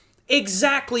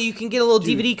 Exactly, you can get a little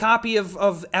DVD copy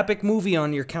of Epic Movie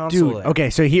on your console. Dude, okay,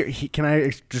 so here, can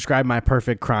I describe my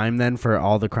perfect crime then for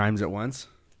all the crimes at once?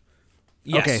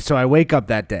 Yes. Okay, so I wake up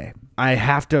that day. I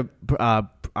have to,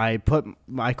 I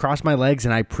cross my legs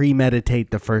and I premeditate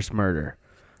the first murder.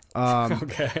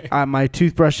 Okay. My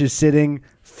toothbrush is sitting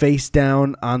face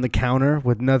down on the counter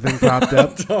with nothing propped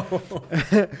up.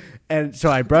 And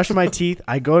so I brush my teeth.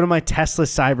 I go to my Tesla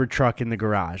Cybertruck in the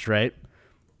garage, right?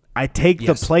 I take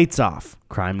the plates off.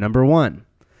 Crime number 1.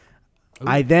 Ooh.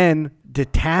 I then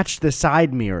detach the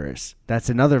side mirrors. That's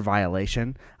another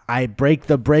violation. I break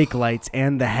the brake lights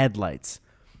and the headlights.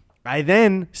 I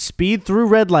then speed through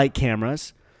red light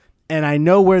cameras, and I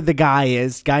know where the guy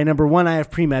is. Guy number 1, I have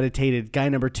premeditated. Guy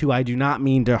number 2, I do not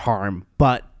mean to harm,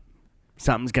 but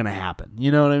something's going to happen.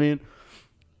 You know what I mean?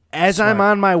 As I'm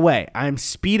on my way, I'm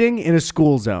speeding in a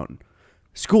school zone.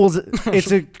 Schools, it's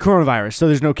a coronavirus, so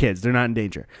there's no kids. They're not in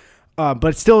danger. But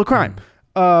it's still a crime.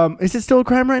 Is it still a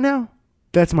crime right now?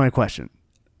 That's my question.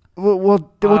 We'll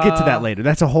get to that later.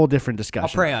 That's a whole different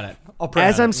discussion. I'll pray on it.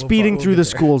 As I'm speeding through the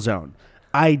school zone,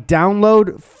 I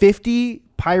download 50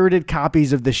 pirated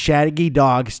copies of The Shaggy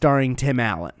Dog starring Tim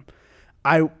Allen.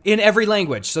 In every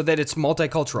language, so that it's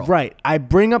multicultural. Right. I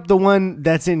bring up the one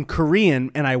that's in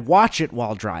Korean, and I watch it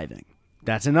while driving.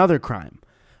 That's another crime.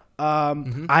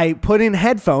 I put in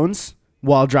headphones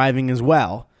while driving as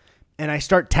well, and I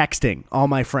start texting all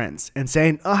my friends and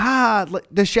saying, aha,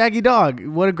 The Shaggy Dog,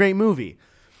 what a great movie.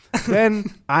 Then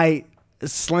I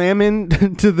slam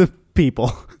into the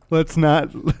people. I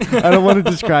don't want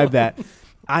to describe that.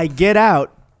 I get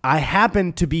out. I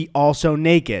happen to be also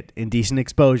naked in decent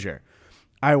exposure.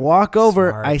 I walk over,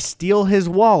 Smart. I steal his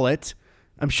wallet.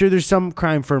 I'm sure there's some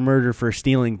crime for murder for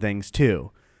stealing things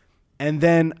too. And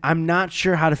then I'm not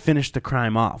sure how to finish the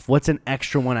crime off. What's an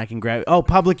extra one I can grab? Oh,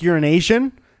 public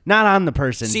urination? Not on the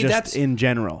person, just in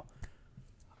general.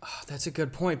 Oh, that's a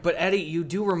good point. But Eddie, you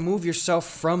do remove yourself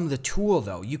from the tool,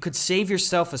 though. You could save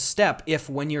yourself a step if,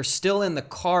 when you're still in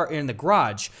the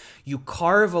garage, you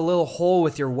carve a little hole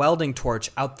with your welding torch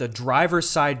out the driver's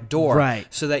side door, right,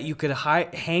 so that you could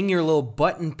hang your little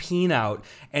button peen out,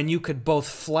 and you could both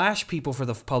flash people for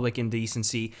the public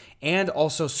indecency and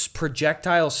also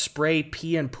projectile spray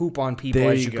pee and poop on people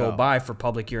as you go by for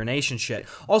public urination shit.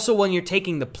 Also, when you're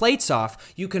taking the plates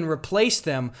off, you can replace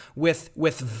them with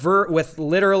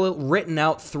literal written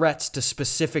out threats to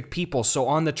specific people. So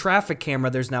on the traffic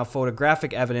camera, there's now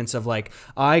photographic evidence of like,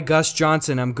 I, Gus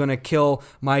Johnson, I'm gonna kill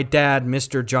my dad,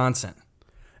 Mr. Johnson.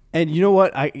 And you know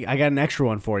what? I got an extra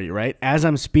one for you, right? As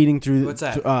I'm speeding through, what's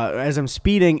that? As I'm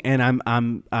speeding and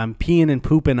I'm peeing and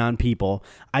pooping on people,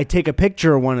 I take a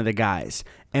picture of one of the guys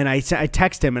and I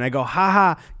text him and I go,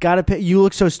 haha, you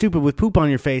look so stupid with poop on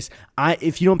your face.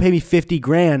 If you don't pay me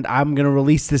 $50,000, I'm gonna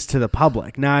release this to the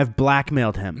public. Now I've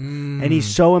blackmailed him, and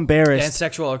he's so embarrassed. And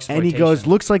sexual exploitation. And he goes,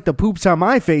 looks like the poop's on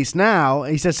my face now.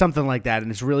 And he says something like that, and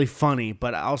it's really funny.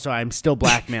 But also, I'm still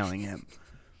blackmailing him.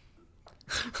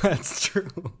 That's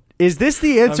true. Is this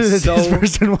the answer that this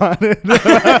person wanted?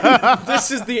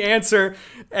 This is the answer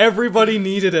everybody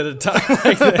needed at a time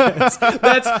like this.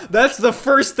 That's the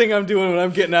first thing I'm doing when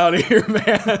I'm getting out of here,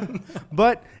 man.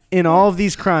 But in all of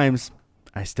these crimes,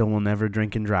 I still will never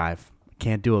drink and drive.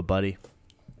 Can't do it, buddy.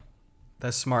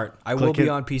 That's smart. I will be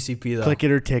on PCP though. Click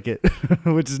it or ticket,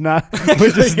 which is not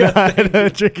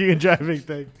a drinking and driving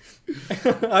thing.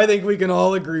 I think we can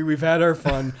all agree we've had our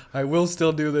fun. I will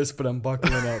still do this, but I'm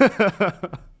buckling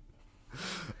up.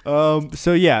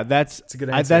 So yeah, that's a good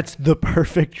answer. That's the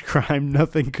perfect crime.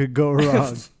 Nothing could go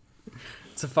wrong.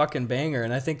 It's a fucking banger,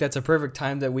 and I think that's a perfect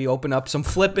time that we open up some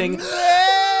flipping.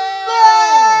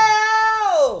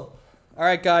 All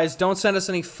right, guys, don't send us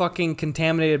any fucking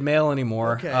contaminated mail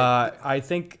anymore. Okay. I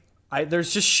think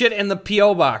there's just shit in the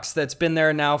P.O. box that's been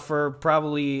there now for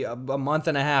probably a month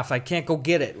and a half. I can't go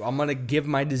get it. I'm going to give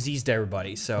my disease to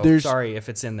everybody, so sorry if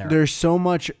it's in there. There's so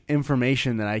much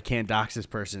information that I can't dox this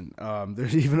person.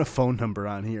 There's even a phone number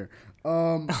on here.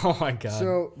 Oh, my God.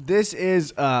 So this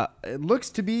is, it looks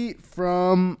to be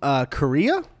from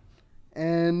Korea,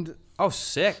 and... Oh,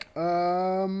 sick.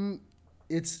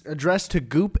 It's addressed to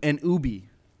Goop and Ubi.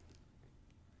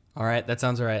 All right, that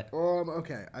sounds all right.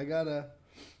 Okay, I gotta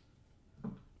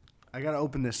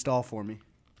open this stall for me.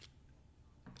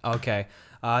 Okay,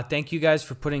 thank you guys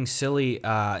for putting silly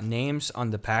names on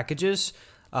the packages.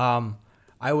 I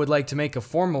would like to make a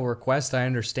formal request. I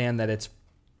understand that it's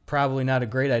probably not a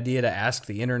great idea to ask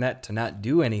the internet to not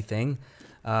do anything,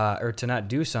 or to not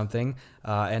do something,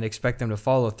 and expect them to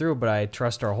follow through, but I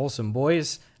trust our wholesome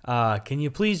boys. Can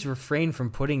you please refrain from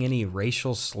putting any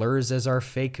racial slurs as our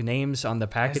fake names on the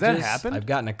packages? Has that happened? I've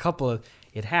gotten a couple of...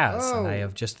 It has, and I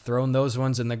have just thrown those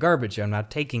ones in the garbage. I'm not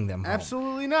taking them home.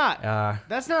 Absolutely not.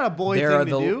 That's not a boy thing to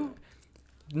do.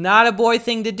 Not a boy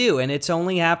thing to do, and it's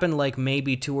only happened like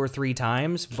maybe 2 or 3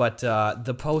 times, but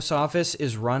the post office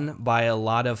is run by a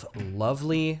lot of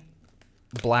lovely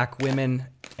black women,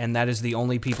 and that is the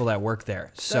only people that work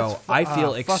there. So I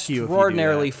feel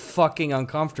extraordinarily fucking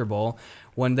uncomfortable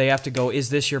when they have to go, is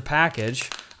this your package?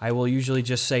 I will usually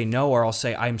just say no, or I'll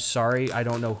say, I'm sorry, I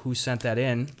don't know who sent that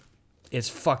in. It's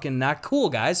fucking not cool,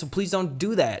 guys, so please don't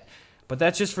do that. But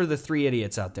that's just for the 3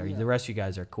 idiots out there. The rest of you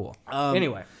guys are cool.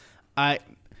 Anyway.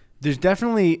 There's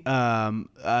definitely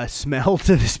a smell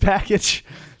to this package.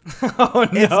 Oh,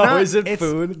 no. Is it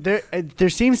food? There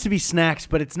seems to be snacks,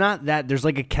 but it's not that. There's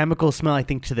like a chemical smell, I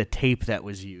think, to the tape that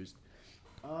was used.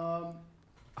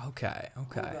 Okay.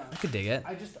 I could dig it.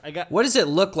 I got. What does it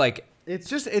look like?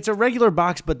 It's a regular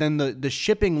box, but then the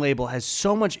shipping label has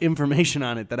so much information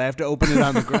on it that I have to open it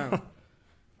on the ground.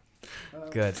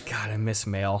 Good. God, I miss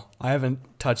mail. I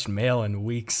haven't touched mail in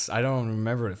weeks. I don't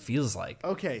remember what it feels like.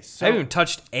 Okay, so I haven't even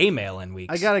touched a mail in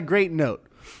weeks. I got a great note.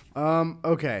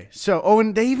 Okay. So,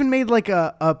 and they even made like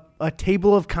a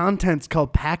table of contents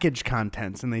called package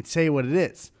contents, and they'd say what it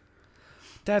is.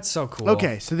 That's so cool.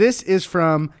 Okay. So this is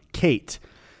from Kate.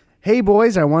 Hey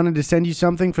boys, I wanted to send you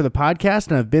something for the podcast,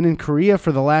 and I've been in Korea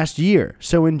for the last year.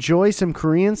 So enjoy some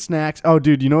Korean snacks. Oh,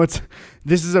 dude, you know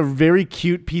this is a very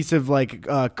cute piece of like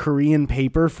Korean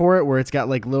paper for it, where it's got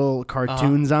like little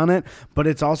cartoons on it, but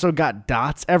it's also got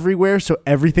dots everywhere, so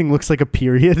everything looks like a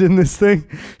period in this thing.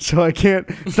 So I can't.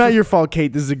 It's not your fault,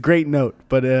 Kate. This is a great note,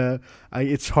 but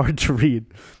it's hard to read.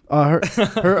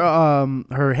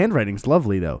 Her handwriting's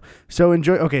lovely though. So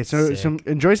enjoy. Okay, so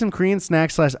enjoy some Korean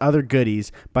snacks / other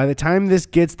goodies. By the time this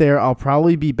gets there, I'll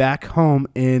probably be back home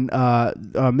in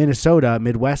Minnesota,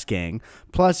 Midwest gang.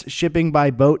 Plus, shipping by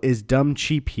boat is dumb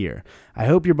cheap here. I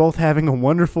hope you're both having a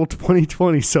wonderful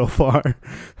 2020 so far.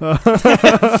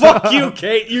 Fuck you,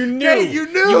 Kate. You knew. Kate, you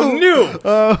knew.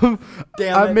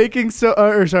 Damn I'm it. making so.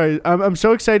 I'm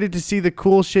so excited to see the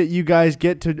cool shit you guys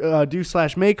get to do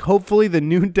 / make. Hopefully, the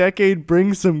new decade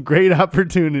brings some great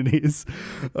opportunities.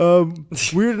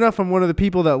 Weird enough, I'm one of the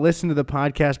people that listen to the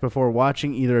podcast before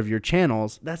watching either of your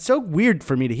channels. That's so weird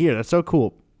for me to hear. That's so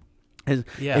cool.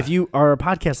 If you are a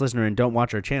podcast listener and don't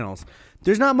watch our channels,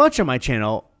 there's not much on my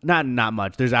channel. Not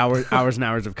much. There's hours and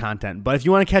hours of content. But if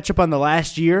you want to catch up on the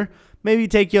last year, maybe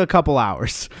take you a couple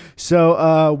hours.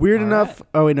 So weird enough. Right.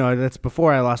 Oh wait, no, that's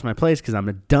before I lost my place because I'm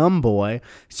a dumb boy.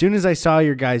 As soon as I saw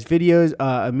your guys' videos,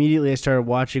 immediately I started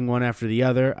watching one after the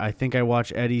other. I think I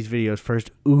watched Eddie's videos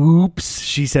first. Oops,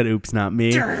 she said oops, not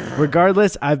me.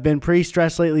 Regardless, I've been pretty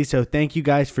stressed lately, so thank you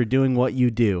guys for doing what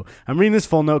you do. I'm reading this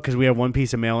full note because we have one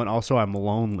piece of mail, and also I'm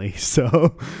lonely.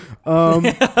 So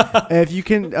if you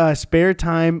can spare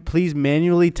time, please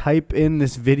manually type in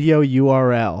this video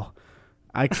URL.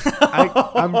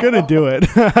 I'm gonna do it.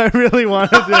 I really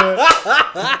want to do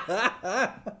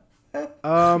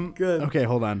it. Good. Okay,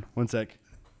 hold on, one sec.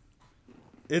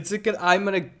 It's a good.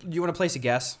 You want to place a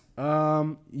guess?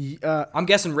 I'm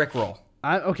guessing Rickroll.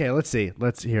 Okay, let's see.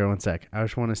 Let's hear one sec. I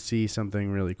just want to see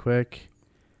something really quick.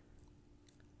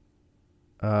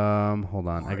 Hold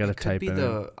on. I gotta type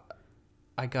in.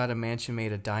 I got a mansion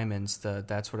made of diamonds.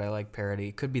 That's what I like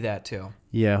parody. Could be that too.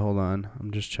 Yeah, hold on.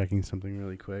 I'm just checking something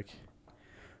really quick.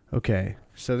 Okay,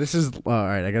 so this is all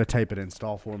right. I gotta type it in.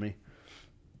 Stall for me.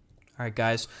 All right,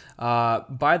 guys.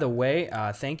 By the way,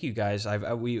 thank you guys.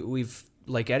 We've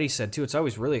like Eddie said too. It's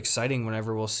always really exciting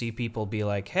whenever we'll see people be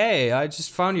like, "Hey, I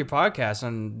just found your podcast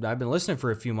and I've been listening for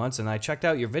a few months and I checked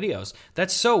out your videos."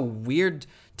 That's so weird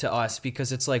to us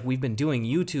because it's like we've been doing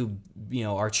YouTube,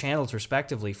 our channels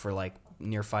respectively for like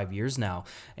near 5 years now,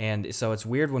 and so it's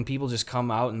weird when people just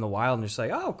come out in the wild and just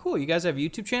like, "Oh, cool, you guys have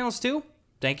YouTube channels too?"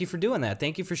 Thank you for doing that.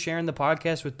 Thank you for sharing the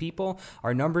podcast with people.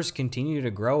 Our numbers continue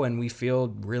to grow, and we feel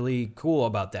really cool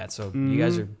about that. So you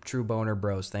guys are true boner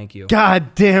bros. Thank you.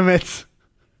 God damn it.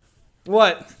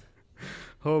 What?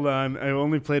 Hold on. I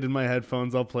only played in my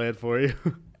headphones. I'll play it for you.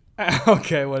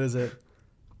 Okay, what is it?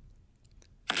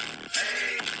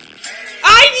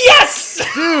 Yes!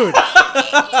 Dude!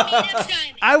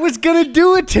 I was going to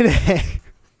do it today.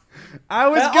 I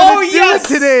was going to do it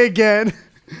today again.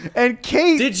 And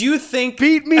Kate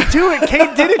beat me to it.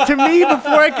 Kate did it to me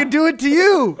before I could do it to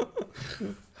you.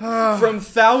 From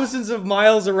thousands of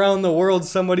miles around the world,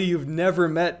 somebody you've never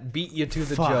met beat you to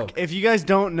the joke. If you guys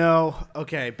don't know,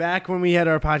 okay, back when we had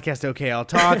our podcast, Okay, I'll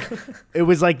Talk, it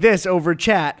was like this over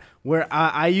chat where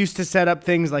I used to set up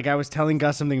things like I was telling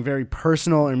Gus something very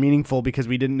personal or meaningful because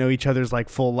we didn't know each other's like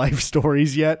full life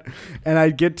stories yet. And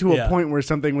I'd get to a point where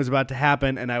something was about to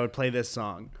happen and I would play this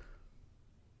song.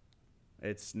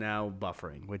 It's now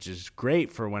buffering, which is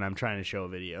great for when I'm trying to show a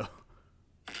video.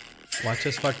 Watch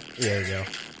this fuck. There you go.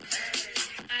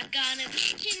 I've got a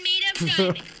mansion made of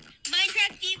diamonds.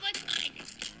 Minecraft D-What's mine.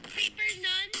 Creepers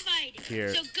non-invited.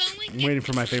 Here. So go and I'm waiting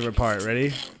for my favorite part.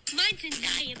 Ready? Mine's in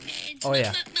diamonds. Oh,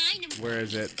 yeah. Where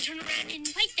is it? Turn around and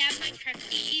fight that Minecraft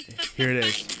D. Here it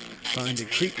is. Find a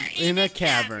creep in a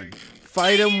cavern.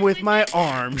 Fight him with my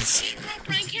arms.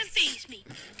 Brian can't face me.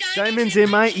 Diamonds in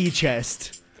my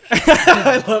e-chest.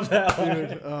 I love that one.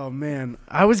 Dude, oh man.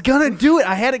 I was gonna do it.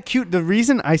 I had it queued. The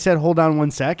reason I said hold on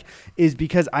one sec is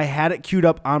because I had it queued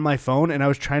up on my phone and I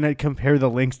was trying to compare the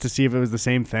links to see if it was the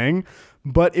same thing.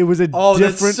 But it was a different.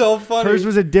 That's so funny. Hers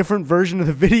was a different version of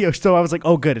the video, so I was like,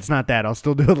 "Oh, good, it's not that. I'll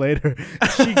still do it later."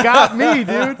 She got me,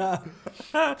 dude.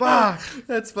 Fuck.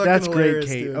 That's fucking great,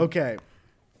 Kate. Dude.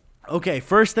 Okay.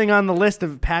 First thing on the list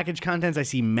of package contents, I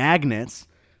see magnets.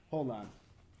 Hold on.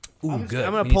 Ooh, good.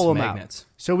 I'm gonna pull them out.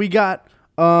 So we got.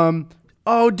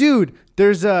 Oh, dude.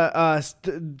 There's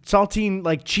saltine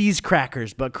like cheese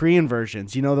crackers, but Korean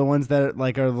versions. You know the ones that are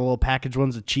the little packaged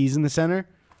ones with cheese in the center.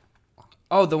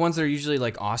 Oh, the ones that are usually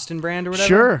like Austin brand or whatever?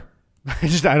 Sure.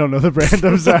 I don't know the brand.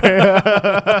 I'm sorry.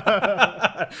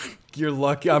 You're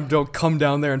lucky. Don't come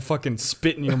down there and fucking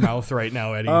spit in your mouth right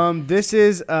now, Eddie. This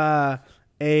is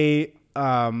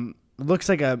looks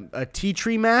like a tea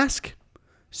tree mask.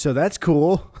 So that's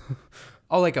cool.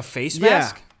 Oh, like a face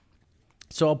mask?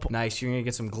 So nice. You're going to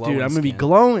get some glowing dude, I'm going to be skin.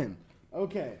 glowing.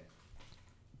 Okay.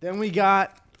 Then we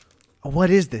got, what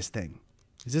is this thing?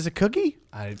 Is this a cookie?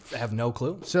 I have no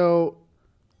clue. So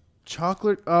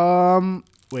chocolate,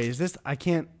 wait, is this, I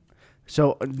can't,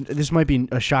 so this might be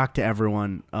a shock to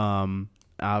everyone, for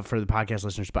the podcast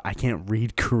listeners, but I can't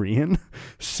read Korean.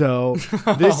 So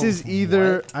this is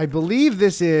either, I believe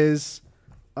this is,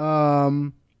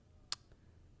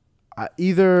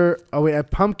 either a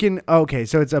pumpkin. Okay,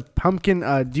 so it's a pumpkin.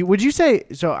 Would you say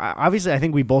so? Obviously, I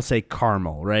think we both say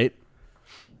caramel, right?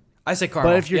 I say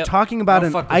caramel. But if you're talking about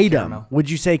an item, caramel. would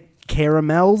you say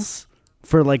caramels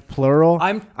for like plural?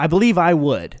 I believe I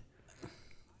would.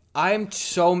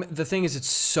 The thing is, it's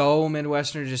so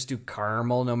Midwestern to just do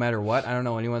caramel no matter what. I don't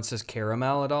know anyone that says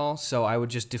caramel at all, so I would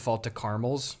just default to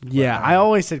caramels. Yeah, I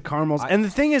always said caramels. And the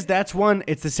thing is,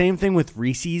 it's the same thing with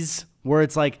Reese's, where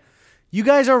it's like, you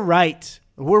guys are right.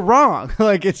 We're wrong.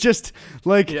 Like, it's just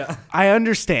like, yeah. I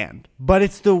understand, but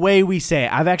it's the way we say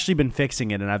it. I've actually been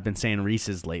fixing it, and I've been saying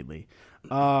Reese's lately.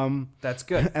 That's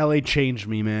good. LA changed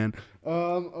me, man.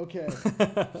 Okay.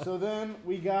 So then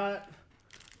we got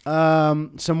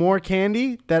some more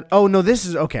candy this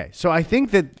is okay. So I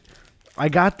think that I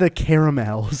got the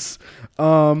caramels.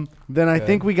 Then I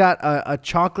think we got a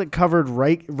chocolate covered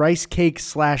rice cake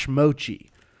 /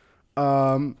 mochi.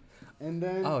 And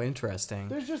then interesting.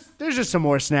 There's just some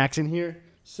more snacks in here.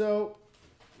 So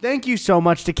thank you so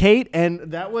much to Kate,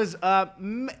 and that was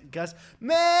Gus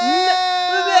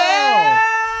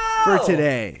for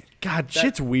today. God,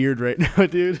 shit's weird right now,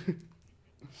 dude.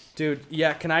 Dude,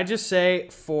 yeah, can I just say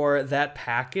for that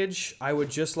package, I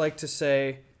would just like to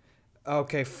say,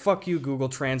 okay, fuck you, Google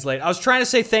Translate. I was trying to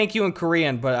say thank you in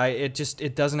Korean, but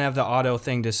it doesn't have the auto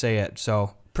thing to say it.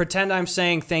 So pretend I'm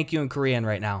saying thank you in Korean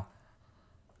right now.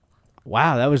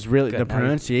 Wow, that was really, Good the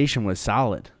pronunciation was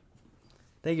solid.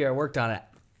 Thank you, I worked on it.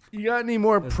 You got any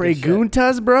more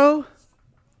preguntas, bro?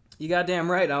 You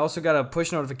goddamn right. I also got a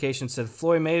push notification that said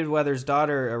Floyd Mayweather's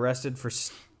daughter arrested for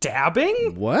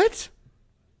stabbing? What?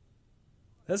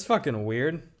 That's fucking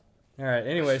weird. All right,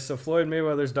 anyway, so Floyd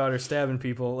Mayweather's daughter stabbing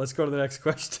people. Let's go to the next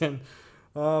question.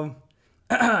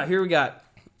 Here we got,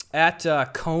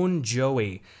 at Cone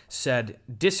Joey said,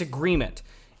 disagreement.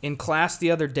 In class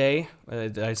the other day, I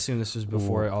assume this was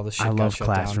before all the shit got shut down.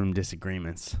 I love classroom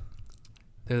disagreements.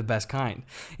 They're the best kind.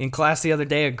 In class the other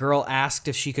day, a girl asked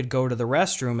if she could go to the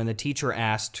restroom, and the teacher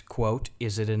asked, quote,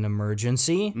 "Is it an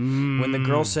emergency?" When the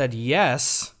girl said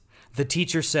yes, the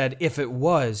teacher said, "If it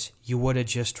was, you would have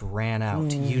just ran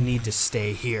out. You need to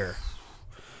stay here."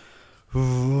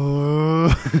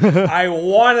 I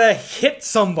want to hit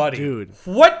somebody. Dude.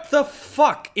 What the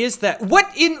fuck is that?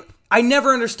 I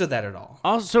never understood that at all.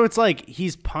 Also, it's like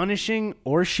he's punishing,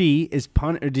 or she is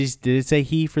or did it say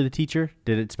he for the teacher?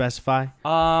 Did it specify?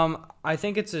 I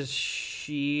think it's a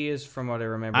she, is from what I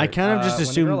remember. I kind of just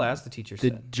assumed when the girl asked, the teacher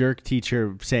said. Jerk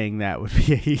teacher saying that would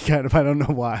be a he kind of. I don't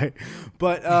know why,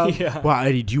 but yeah. Wow,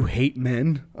 Eddie, do you hate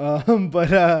men?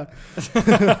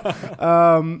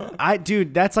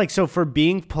 Dude, that's like, so for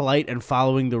being polite and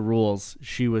following the rules,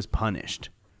 she was punished.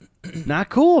 Not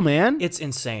cool, man. It's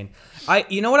insane.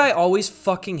 You know what I always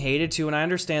fucking hated too, and I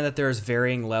understand that there's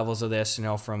varying levels of this,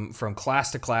 from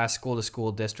class to class, school to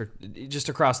school, district, just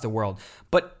across the world.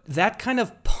 But that kind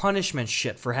of punishment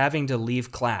shit for having to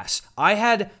leave class. I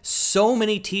had so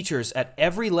many teachers at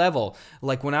every level,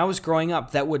 like when I was growing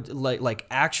up, that would like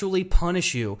actually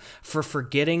punish you for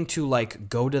forgetting to like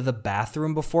go to the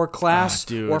bathroom before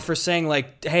class, or for saying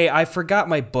like, "Hey, I forgot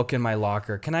my book in my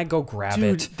locker. Can I go grab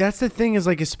it?" Dude, that's the thing, is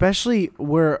like, especially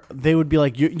where they would be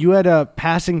like, you had a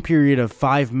passing period of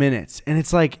 5 minutes, and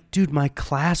it's like, dude, my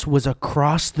class was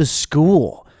across the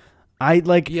school. That's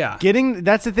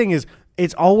the thing, is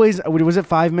it's always, was it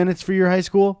 5 minutes for your high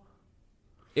school?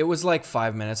 It was like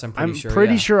 5 minutes, I'm pretty sure. I'm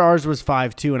pretty sure ours was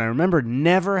 5 too, and I remember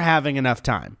never having enough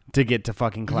time to get to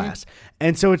fucking class.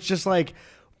 And so it's just like,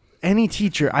 any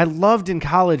teacher, I loved in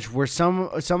college where some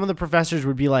of the professors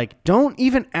would be like, don't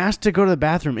even ask to go to the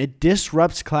bathroom. It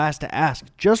disrupts class to ask.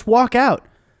 Just walk out.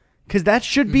 Because that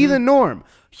should be the norm.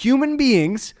 Human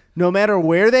beings, no matter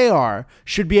where they are,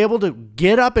 should be able to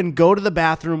get up and go to the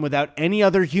bathroom without any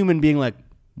other human being like,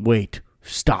 wait,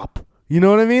 stop. You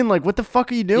know what I mean? Like, what the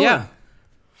fuck are you doing? Yeah.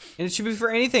 And it should be for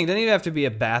anything. It doesn't even have to be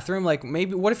a bathroom. Like,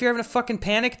 maybe, what if you're having a fucking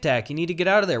panic attack? You need to get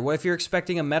out of there. What if you're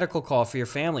expecting a medical call for your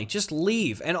family? Just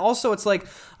leave. And also, it's like,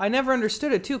 I never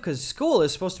understood it, too, because school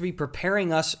is supposed to be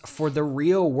preparing us for the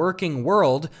real working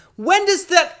world. When does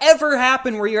that ever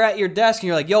happen where you're at your desk and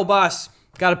you're like, yo, boss,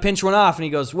 got to pinch one off? And he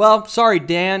goes, well, sorry,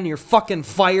 Dan, you're fucking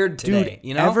fired today.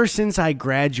 Dude, ever since I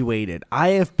graduated, I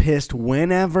have pissed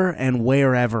whenever and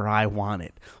wherever I want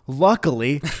it.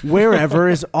 Luckily, wherever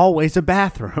is always a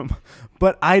bathroom.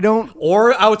 But I don't...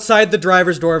 Or outside the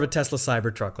driver's door of a Tesla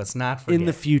Cybertruck. Let's not forget. In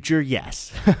the future,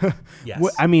 yes. Yes.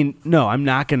 I mean, no, I'm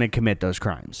not going to commit those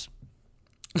crimes.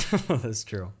 That's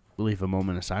true. We'll leave a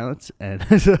moment of silence. And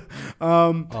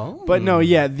But no,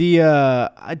 yeah,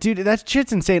 dude, that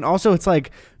shit's insane. Also, it's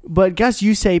like, but Gus,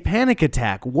 you say panic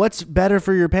attack. What's better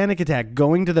for your panic attack?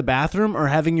 Going to the bathroom or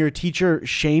having your teacher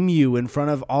shame you in front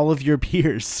of all of your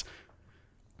peers?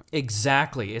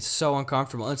 Exactly. It's so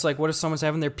uncomfortable. It's like, what if someone's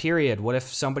having their period? What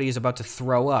if somebody is about to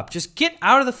throw up? Just get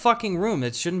out of the fucking room.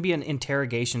 It shouldn't be an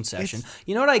interrogation session.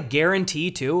 You know what I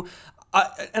guarantee, too?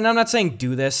 And I'm not saying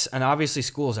do this, and obviously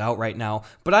school's out right now,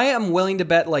 but I am willing to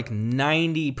bet like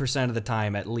 90% of the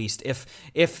time at least,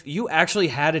 if you actually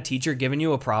had a teacher giving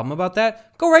you a problem about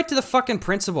that, go right to the fucking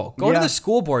principal. Go to the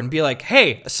school board and be like,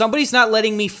 hey, somebody's not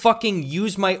letting me fucking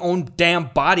use my own damn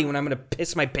body when I'm going to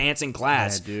piss my pants in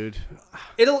class. Yeah, dude.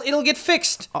 It'll get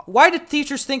fixed. Why do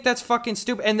teachers think that's fucking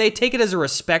stupid? And they take it as a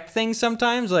respect thing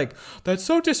sometimes. Like, that's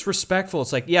so disrespectful.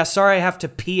 It's like, yeah, sorry, I have to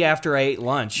pee after I ate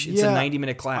lunch. It's a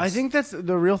 90-minute class. I think that's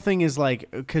the real thing is like,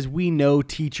 because we know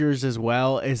teachers as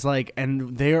well, is like,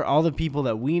 and they're all the people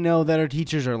that we know that are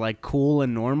teachers are like cool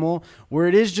and normal, where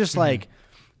it is just like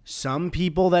some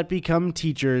people that become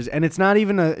teachers, and it's not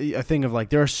even a thing of like,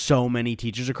 there are so many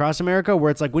teachers across America where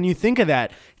it's like, when you think of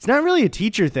that, it's not really a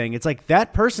teacher thing. It's like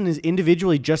that person is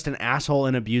individually just an asshole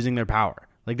and abusing their power.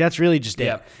 Like, that's really just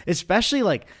it. Especially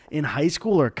like in high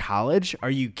school or college. Are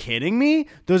you kidding me?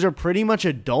 Those are pretty much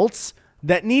adults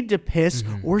that need to piss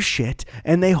or shit,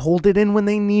 and they hold it in when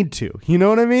they need to. You know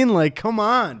what I mean? Like, come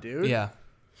on, dude. Yeah.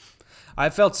 I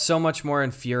felt so much more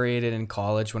infuriated in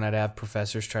college when I'd have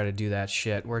professors try to do that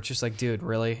shit, where it's just like, dude,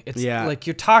 really? It's like,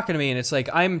 you're talking to me, and it's like,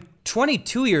 I'm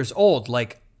 22 years old.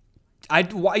 Like,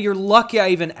 you're lucky I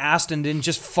even asked and didn't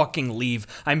just fucking leave.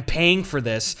 I'm paying for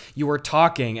this. You were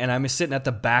talking, and I'm sitting at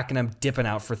the back, and I'm dipping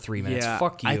out for 3 minutes. Yeah,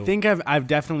 fuck you. I think I've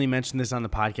definitely mentioned this on the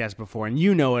podcast before, and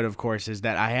you know it, of course, is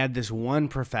that I had this one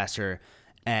professor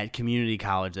at community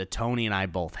college that Tony and I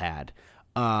both had.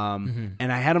 And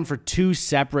I had him for 2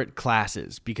 separate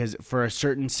classes because for a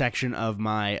certain section of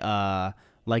my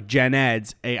like gen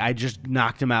eds, I just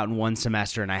knocked him out in one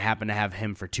semester, and I happened to have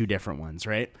him for 2 different ones,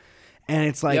 right? And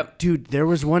it's like, dude, there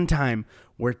was one time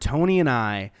where Tony and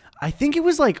I think it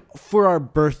was like for our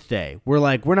birthday, we're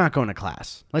like, we're not going to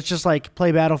class. Let's just like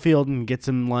play Battlefield and get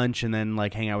some lunch and then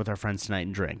like hang out with our friends tonight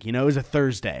and drink. You know, it was a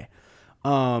Thursday.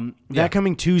 That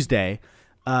coming Tuesday,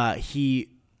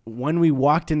 when we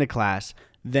walked into class,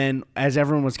 then as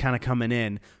everyone was kind of coming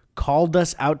in, called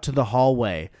us out to the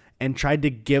hallway and tried to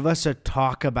give us a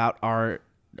talk about our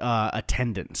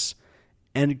attendance.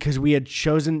 And because we had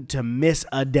chosen to miss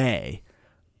a day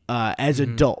as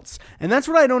adults. And that's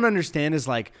what I don't understand is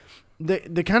like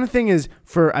the kind of thing is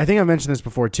for, I think I've mentioned this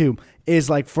before too, is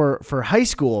like for high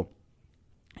school,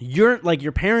 you're like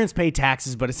your parents pay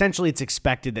taxes, but essentially it's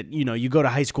expected that, you know, you go to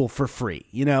high school for free,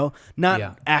 you know,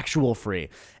 not actual free.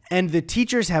 And the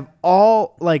teachers have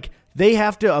all like, they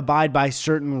have to abide by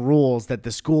certain rules that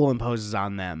the school imposes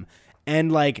on them.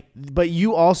 And like, but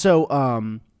you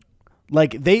also,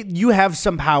 like you have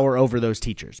some power over those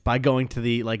teachers by going to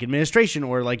the like administration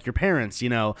or like your parents, you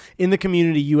know, in the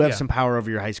community, you have some power over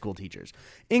your high school teachers.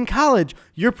 In college,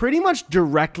 you're pretty much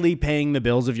directly paying the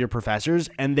bills of your professors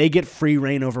and they get free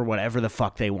reign over whatever the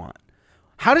fuck they want.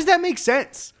 How does that make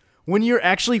sense? When you're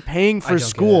actually paying for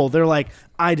school, they're like,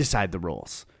 I decide the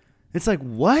rules. It's like,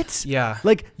 what? Yeah.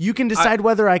 Like you can decide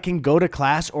whether I can go to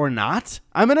class or not.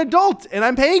 I'm an adult and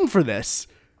I'm paying for this.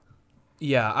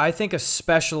 Yeah, I think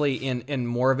especially in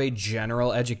more of a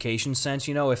general education sense,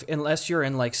 you know, unless you're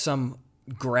in like some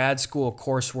grad school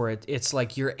course where it's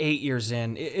like you're 8 years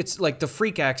in, it's like the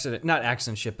freak accident, not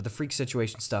accident shit, but the freak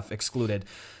situation stuff excluded.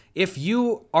 If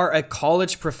you are a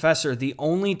college professor, the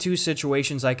only 2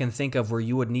 situations I can think of where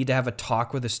you would need to have a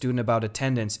talk with a student about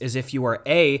attendance is if you are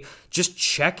A, just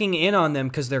checking in on them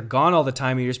because they're gone all the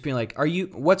time and you're just being like,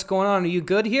 what's going on? Are you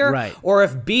good here? Right. Or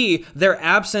if B, their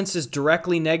absence is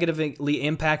directly negatively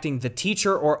impacting the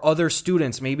teacher or other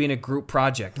students, maybe in a group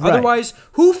project. Right. Otherwise,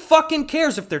 who fucking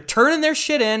cares if they're turning their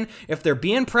shit in, if they're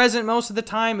being present most of the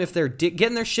time, if they're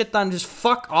getting their shit done, just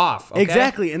fuck off. Okay?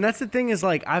 Exactly. And that's the thing is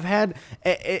like, I've had...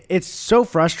 it's so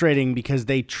frustrating because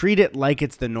they treat it like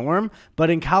it's the norm. But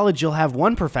in college, you'll have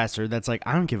one professor that's like,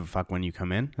 I don't give a fuck when you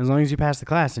come in, as long as you pass the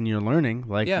class and you're learning.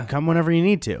 Like, come whenever you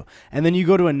need to. And then you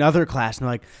go to another class and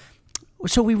they're like,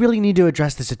 so we really need to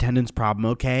address this attendance problem,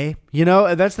 okay? You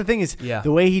know, that's the thing is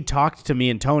the way he talked to me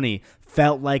and Tony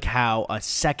felt like how a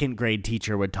second grade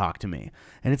teacher would talk to me.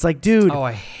 And it's like, dude,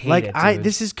 I hate it, dude.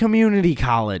 This is community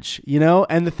college, you know?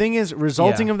 And the thing is,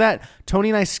 resulting of that, Tony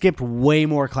and I skipped way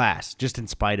more class just in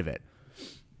spite of it.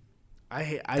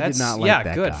 I did not like that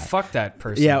guy. Good. Fuck that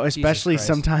person. Yeah, especially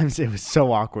sometimes it was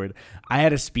so awkward. I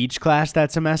had a speech class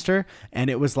that semester, and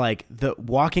it was like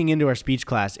walking into our speech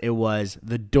class, it was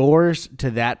the doors to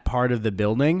that part of the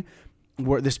building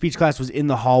where the speech class was in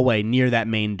the hallway near that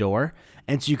main door.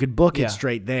 And so you could book it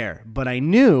straight there. But I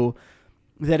knew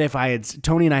that if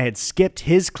Tony and I had skipped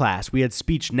his class, we had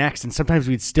speech next, and sometimes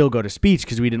we'd still go to speech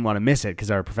because we didn't want to miss it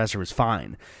because our professor was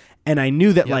fine. And I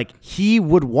knew that like he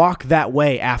would walk that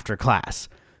way after class.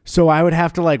 So I would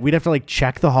have to we'd have to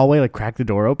check the hallway, crack the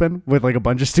door open with a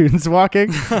bunch of students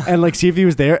walking and see if he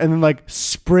was there, and then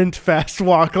sprint fast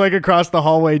walk across the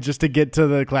hallway just to get to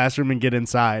the classroom and get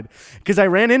inside. Because I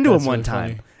ran into him one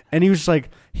time. Funny. And he was just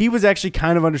he was actually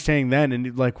kind of understanding then,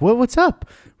 and what's up?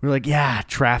 We're like, yeah,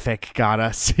 traffic got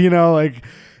us, you know, it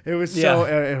was so,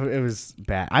 it was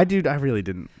bad. I really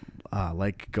didn't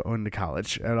like going to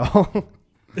college at all.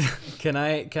 Can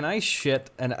I shit?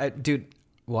 And dude,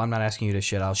 well, I'm not asking you to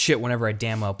shit. I'll shit whenever I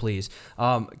damn well please.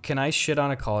 Can I shit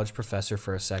on a college professor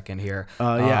for a second here?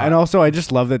 Yeah, and also I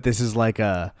just love that this is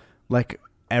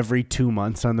every 2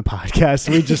 months on the podcast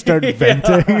we just start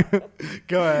venting.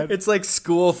 Go ahead. It's like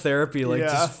school therapy,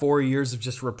 just 4 years of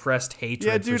just repressed hatred.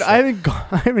 Yeah, dude, I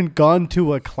haven't gone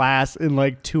to a class in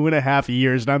 2.5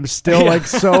 years, and I'm still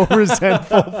so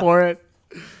resentful for it.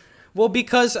 Well,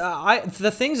 because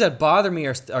the things that bother me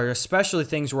are especially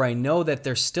things where I know that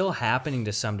they're still happening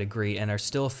to some degree and are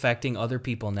still affecting other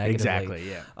people negatively. Exactly,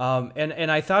 yeah.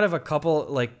 And I thought of a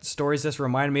couple stories this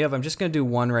reminded me of. I'm just gonna do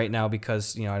one right now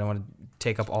because I don't want to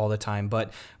take up all the time.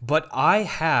 But I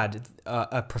had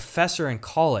a professor in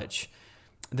college.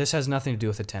 This has nothing to do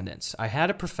with attendance. I had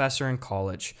a professor in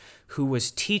college who was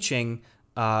teaching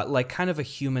kind of a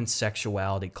human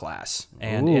sexuality class,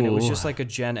 and it was just a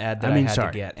gen ed that I had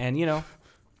to get, and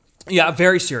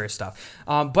very serious stuff.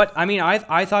 But I mean,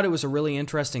 I thought it was a really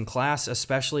interesting class,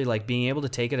 especially being able to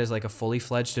take it as a fully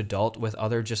fledged adult with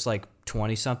other just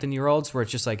 20-something-year-olds, where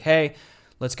it's just hey,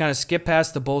 let's kind of skip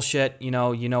past the bullshit. You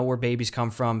know where babies come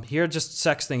from. Here are just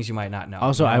sex things you might not know.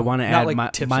 Also, I want to add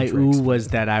my ooh was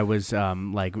that I was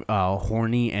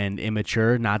horny and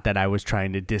immature. Not that I was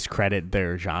trying to discredit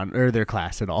their genre or their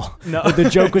class at all. No, but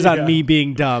the joke was on me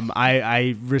being dumb.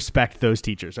 I respect those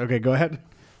teachers. Okay, go ahead.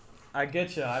 I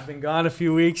get you. I've been gone a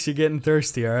few weeks. You're getting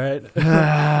thirsty, all right?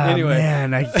 Anyway,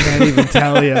 man, I can't even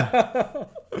tell you.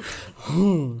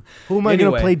 Who am I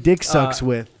gonna play Dick Sucks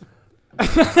with?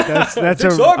 That's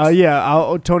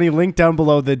Tony, link down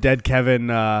below the Dead Kevin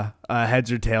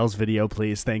heads or tails video,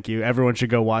 please. Thank you. Everyone should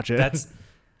go watch it.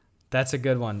 That's a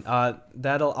good one.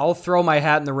 I'll throw my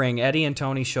hat in the ring. Eddie and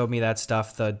Tony showed me that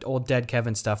stuff. The old Dead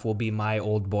Kevin stuff will be my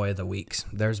old boy of the weeks.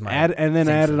 There's my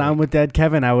added on with Dead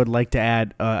Kevin. I would like to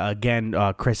add again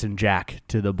Chris and Jack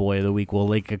to the boy of the week. We'll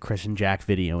link a Chris and Jack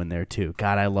video in there too.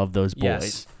 God, I love those boys.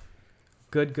 Yes.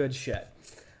 Good shit.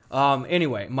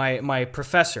 Anyway, my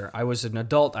professor, I was an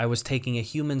adult, I was taking a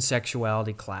human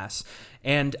sexuality class,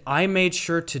 and I made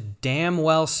sure to damn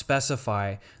well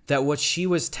specify that what she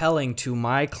was telling to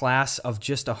my class of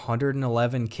just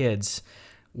 111 kids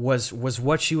was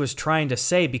what she was trying to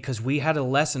say, because we had a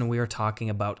lesson, we were talking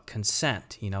about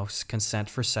consent, consent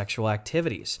for sexual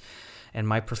activities. And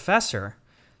my professor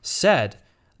said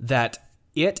that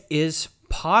it is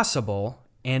possible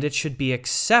and it should be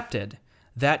accepted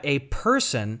that a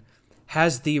person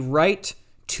has the right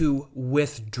to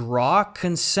withdraw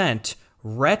consent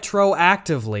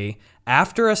retroactively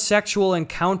after a sexual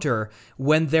encounter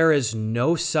when there is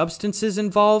no substances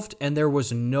involved and there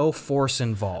was no force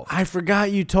involved. I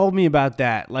forgot you told me about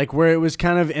that. Where it was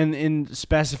kind of in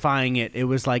specifying it, it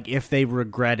was if they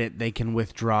regret it, they can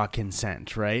withdraw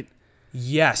consent, right?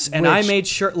 Yes, and I made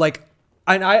sure,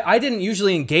 and I didn't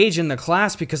usually engage in the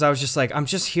class because I was just I'm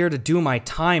just here to do my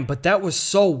time. But that was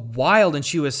so wild, and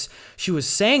she was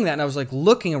saying that, and I was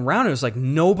looking around. It was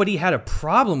nobody had a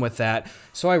problem with that.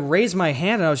 So I raised my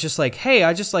hand, and I was just hey,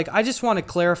 I just want to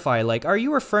clarify. Are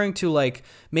you referring to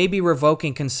maybe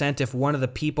revoking consent if one of the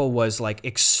people was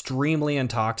extremely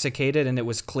intoxicated and it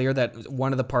was clear that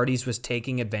one of the parties was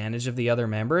taking advantage of the other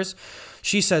members?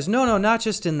 She says, no, not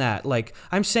just in that.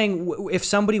 I'm saying if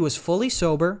somebody was fully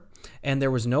sober, and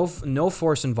there was no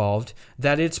force involved,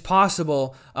 that it's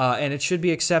possible and it should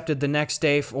be accepted the next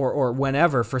day or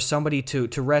whenever for somebody to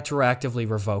retroactively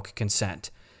revoke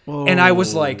consent. Whoa. And I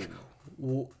was like,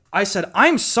 I said,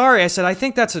 I'm sorry. I said, I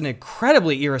think that's an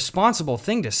incredibly irresponsible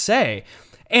thing to say.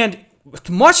 And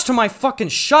much to my fucking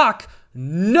shock,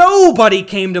 nobody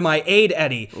came to my aid,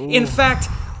 Eddie. Ooh. In fact,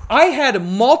 I had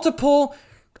multiple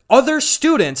other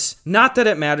students, not that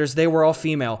it matters, they were all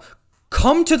female,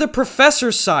 come to the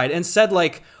professor's side and said,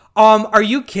 like, are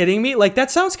you kidding me? Like,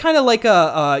 that sounds kind of like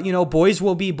a, boys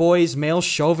will be boys, male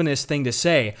chauvinist thing to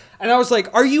say. And I was like,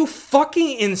 are you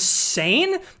fucking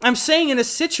insane? I'm saying in a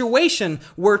situation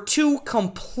where two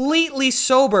completely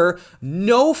sober,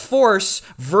 no force,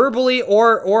 verbally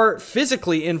or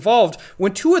physically involved,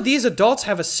 when two of these adults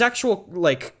have a sexual,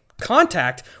 like,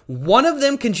 contact, one of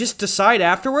them can just decide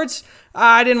afterwards,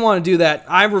 I didn't want to do that.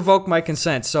 I revoked my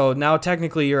consent. So now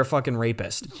technically you're a fucking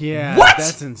rapist. Yeah.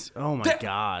 What? Oh my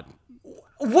God.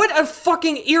 What a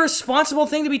fucking irresponsible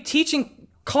thing to be teaching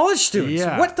college students.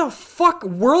 Yeah. What the fuck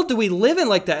world do we live in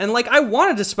like that? And like, I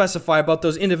wanted to specify about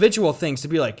those individual things to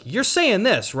be like, you're saying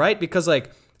this, right? Because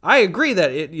like, I agree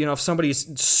that if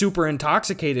somebody's super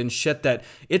intoxicated and shit, that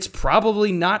it's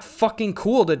probably not fucking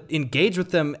cool to engage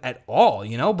with them at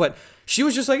all, but she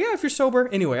was just like, yeah, if you're sober.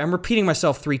 Anyway, I'm repeating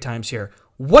myself 3 times here.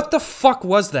 What the fuck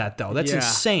was that, though? That's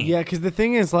insane. Yeah, because the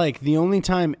thing is, like, the only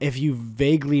time if you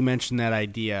vaguely mention that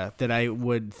idea that I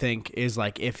would think is,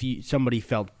 like, if somebody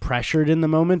felt pressured in the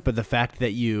moment, but the fact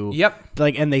that you... Yep.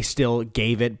 Like, and they still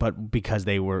gave it, but because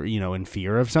they were, in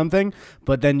fear of something.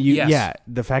 But then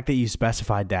the fact that you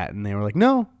specified that and they were like,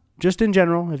 no, just in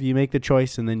general, if you make the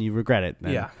choice and then you regret it.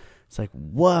 Then it's like,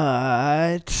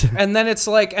 what? And then it's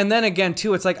like, and then again,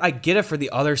 too, it's like, I get it for the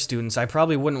other students. I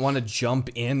probably wouldn't want to jump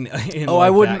in I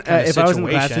wouldn't. If I was in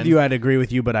class with you, I'd agree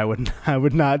with you, but I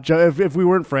would not. If we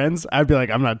weren't friends, I'd be like,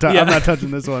 I'm not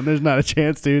touching this one. There's not a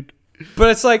chance, dude. But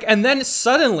it's like, and then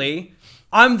suddenly,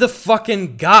 I'm the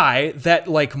fucking guy that,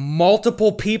 like,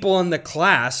 multiple people in the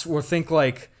class will think,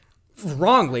 like,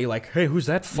 wrongly, like, hey, who's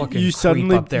that fucking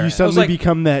creep up there? You suddenly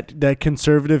become that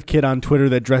conservative kid on Twitter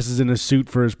that dresses in a suit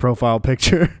for his profile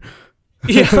picture.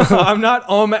 Yeah, I'm not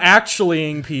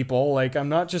actuallying people. Like, I'm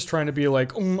not just trying to be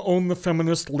like, own the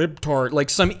feminist libtard,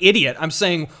 like some idiot. I'm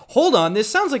saying, hold on, this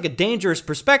sounds like a dangerous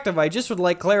perspective. I just would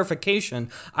like clarification.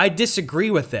 I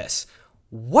disagree with this.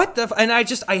 What the... And I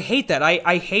hate that.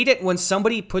 I hate it when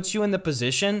somebody puts you in the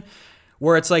position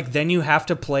where it's like, then you have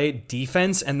to play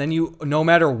defense, and then you, no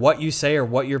matter what you say or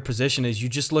what your position is, you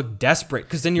just look desperate,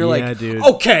 because then you're like, dude.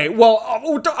 Okay, well,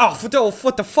 what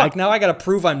the fuck? Now I gotta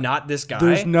prove I'm not this guy.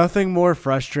 There's nothing more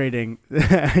frustrating.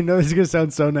 I know this is gonna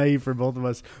sound so naive for both of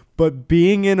us, but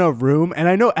being in a room, and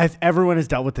I know everyone has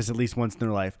dealt with this at least once in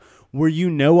their life, where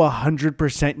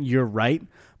 100% you're right,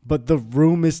 but the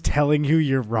room is telling you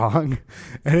you're wrong,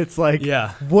 and it's like,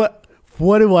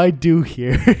 what do I do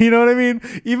here? You know what I mean?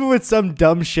 Even with some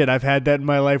dumb shit, I've had that in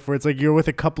my life where it's like you're with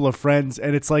a couple of friends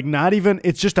and it's like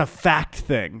it's just a fact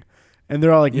thing. And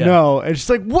they're all like, no. And it's just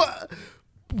like, what?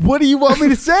 What do you want me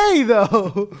to say,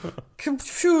 though?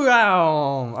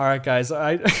 All right, guys.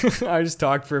 I just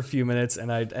talked for a few minutes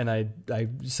and I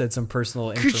said some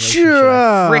personal information.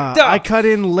 I freaked out. I cut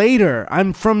in later.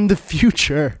 I'm from the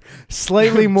future,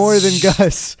 slightly more than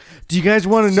Gus. Do you guys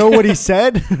want to know what he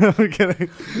said?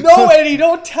 No, Eddie,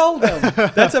 don't tell them.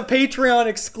 That's a Patreon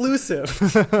exclusive.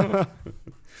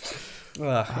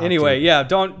 Anyway,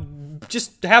 don't.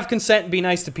 Just have consent and be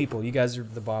nice to people. You guys are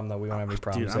the bomb, though. We don't have any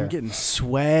problems. Dude, I'm getting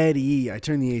sweaty. I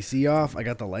turned the AC off. I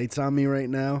got the lights on me right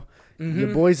now.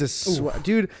 Your boy's a sweat.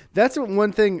 Dude, that's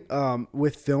one thing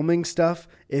with filming stuff.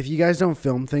 If you guys don't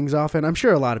film things often, I'm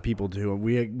sure a lot of people do.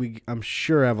 I'm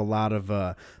sure have a lot of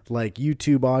like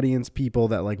YouTube audience people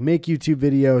that like make YouTube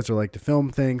videos or like to film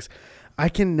things. I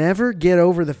can never get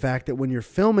over the fact that when you're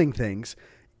filming things,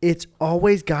 it's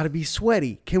always got to be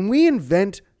sweaty. Can we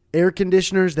invent air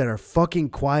conditioners that are fucking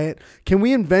quiet? Can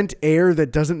we invent air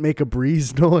that doesn't make a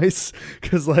breeze noise?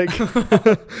 Because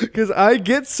I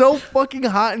get so fucking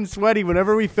hot and sweaty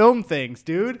whenever we film things,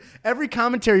 dude. Every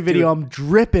commentary video, I'm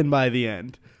dripping by the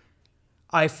end.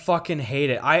 I fucking hate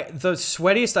it. The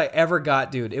sweatiest I ever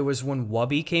got, dude, it was when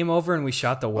Wubby came over and we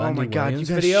shot the Wendy Williams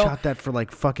video. You guys shot that for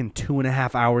like fucking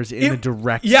 2.5 hours in the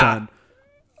direct sun.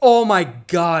 Oh my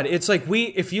God. It's like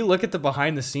if you look at the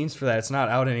behind the scenes for that, it's not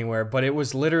out anywhere, but it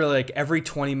was literally like every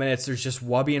 20 minutes, there's just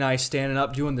Wubby and I standing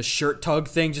up doing the shirt tug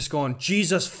thing, just going,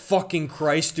 Jesus fucking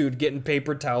Christ, dude, getting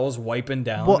paper towels, wiping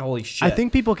down. Well, holy shit. I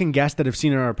think people can guess that have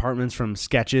seen our apartments from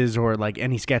sketches or like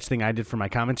any sketch thing I did for my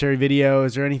commentary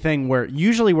videos or anything where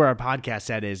usually where our podcast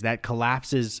set is, that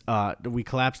collapses, we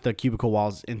collapse the cubicle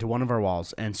walls into one of our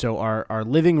walls. And so our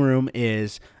living room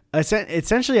is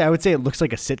essentially, I would say it looks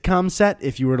like a sitcom set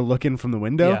if you were to look in from the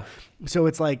window. Yeah. So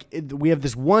it's like we have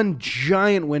this one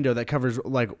giant window that covers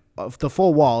like the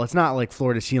full wall. It's not like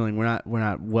floor to ceiling. We're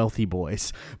not wealthy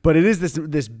boys, but it is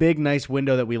this big nice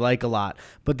window that we like a lot.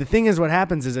 But the thing is, what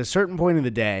happens is at a certain point of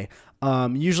the day,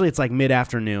 usually it's like mid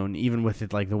afternoon, even with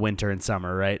it like the winter and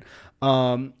summer, right?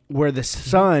 Where the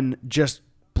sun just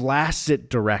blasts it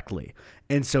directly,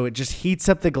 and so it just heats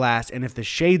up the glass. And if the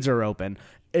shades are open,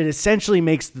 it essentially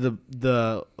makes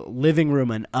the living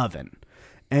room an oven.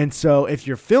 And so if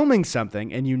you're filming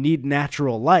something and you need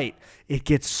natural light, it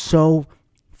gets so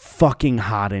fucking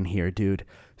hot in here, dude.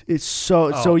 It's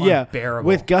so yeah. Unbearable.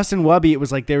 With Gus and Wubby, it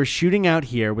was like they were shooting out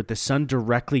here with the sun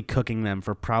directly cooking them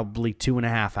for probably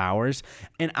 2.5 hours.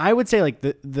 And I would say like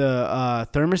the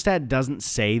thermostat doesn't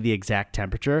say the exact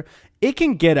temperature. It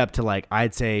can get up to like,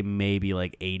 I'd say maybe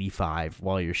like 85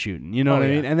 while you're shooting. You know what I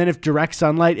mean? And then if direct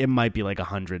sunlight, it might be like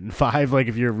 105, like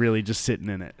if you're really just sitting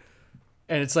in it.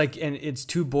 And it's like, and it's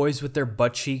two boys with their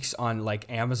butt cheeks on like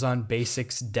Amazon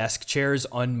Basics desk chairs,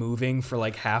 unmoving for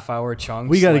like half-hour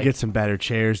chunks. We got to like, get some better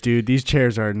chairs, dude. These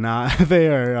chairs are not, they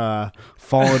are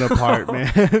falling apart,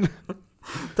 man.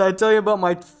 Did I tell you about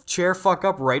my chair fuck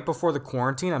up right before the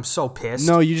quarantine? I'm so pissed.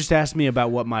 No, you just asked me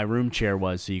about what my room chair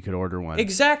was so you could order one.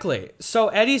 Exactly. So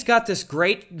Eddie's got this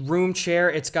great room chair.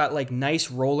 It's got like nice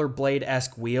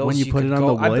rollerblade-esque wheels. When you put it on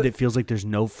the wood, it feels like there's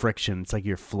no friction. It's like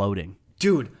you're floating.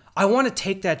 Dude, I want to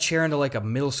take that chair into like a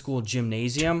middle school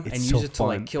gymnasium and use it to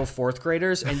like kill fourth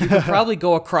graders. And you could probably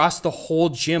go across the whole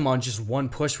gym on just one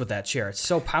push with that chair. It's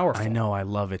so powerful. I know. I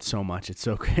love it so much. It's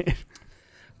so great.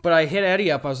 But I hit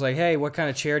Eddie up. I was like, hey, what kind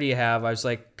of chair do you have? I was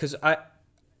like, because I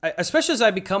especially as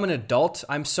I become an adult,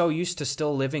 I'm so used to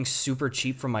still living super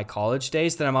cheap from my college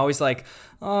days that I'm always like,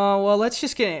 oh, well, let's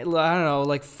just get, I don't know,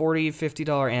 like $40,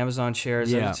 $50 Amazon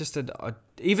chairs. Yeah. And it's just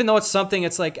even though it's something,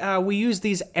 it's like, we use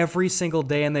these every single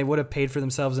day and they would have paid for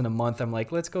themselves in a month. I'm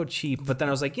like, let's go cheap. But then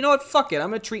I was like, you know what? Fuck it. I'm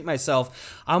going to treat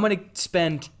myself. I'm going to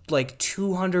spend like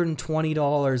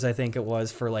 $220, I think it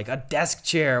was, for like a desk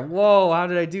chair. Whoa, how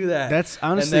did I do that? That's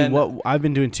honestly what I've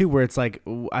been doing too, where it's like,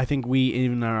 I think we,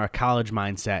 even in our college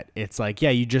mindset, it's like,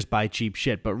 yeah, you just buy cheap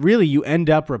shit. But really, you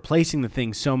end up replacing the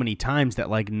thing so many times that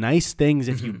like nice things,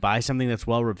 if you buy something that's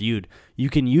well reviewed, you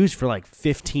can use for like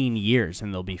 15 years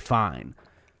and they'll be fine.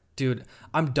 Dude,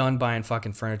 I'm done buying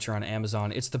fucking furniture on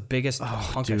Amazon. It's the biggest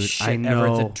hunk of dude, shit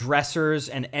ever. The dressers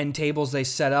and end tables they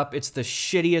set up, it's the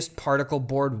shittiest particle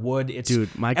board wood. It's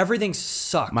everything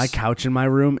sucks. My couch in my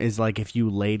room is like if you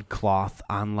laid cloth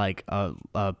on like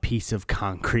a piece of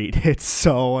concrete. It's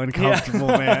so uncomfortable,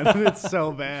 man. It's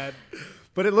so bad.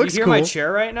 But it looks cool. You hear my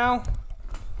chair right now?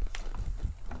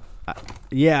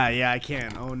 Yeah, I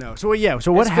can. Oh no. So yeah.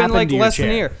 So what happened like to your less chair?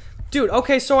 Than a year. Dude,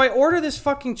 okay, so I order this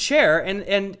fucking chair,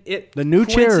 and it the new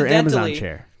chair or Amazon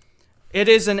chair? It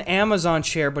is an Amazon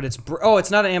chair, but it's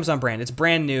not an Amazon brand. It's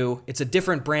brand new. It's a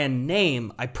different brand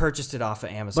name. I purchased it off of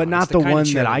Amazon, but not the one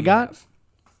that I got.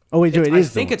 Oh wait, I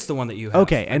think it's the one that you have.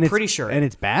 Okay, and I'm pretty sure. And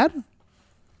it's bad.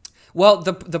 Well,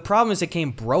 the problem is it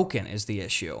came broken. Is the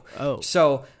issue? Oh,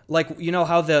 so like you know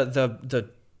how the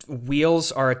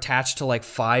wheels are attached to like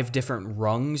 5 different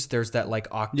rungs. There's that like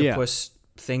octopus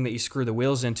thing that you screw the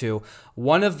wheels into.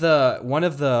 One of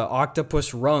the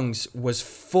octopus rungs was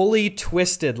fully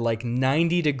twisted like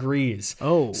 90 degrees.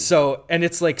 Oh. So, and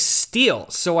it's like steel.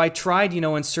 So I tried,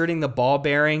 inserting the ball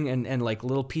bearing and like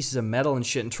little pieces of metal and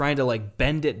shit and trying to like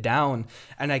bend it down,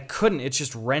 and I couldn't. It's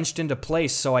just wrenched into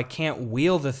place, so I can't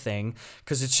wheel the thing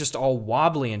because it's just all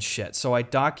wobbly and shit. So I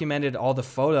documented all the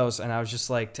photos, and I was just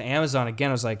like, to Amazon again,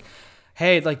 I was like,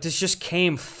 hey, like this just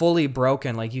came fully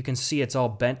broken. Like you can see it's all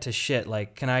bent to shit.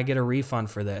 Like, can I get a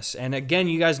refund for this? And again,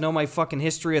 you guys know my fucking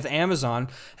history with Amazon.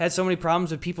 I had so many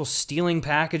problems with people stealing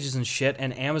packages and shit,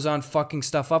 and Amazon fucking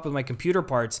stuff up with my computer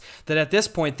parts that at this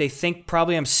point they think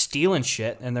probably I'm stealing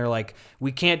shit, and they're like,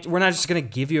 we're not just gonna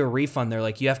give you a refund. They're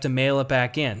like, you have to mail it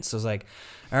back in. So it's like,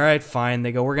 all right, fine.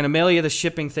 They go, we're going to mail you the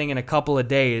shipping thing in a couple of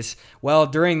days. Well,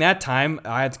 during that time,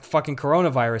 I had fucking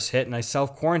coronavirus hit and I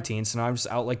self-quarantined, so now I'm just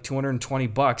out like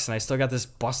 $220 and I still got this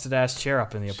busted-ass chair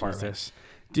up in the apartment. Jesus.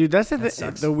 Dude, that's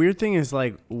the weird thing is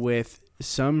like with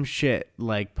some shit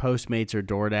like Postmates or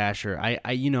DoorDash or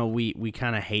I you know, we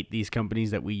kind of hate these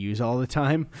companies that we use all the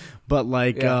time, but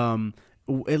like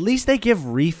at least they give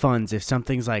refunds if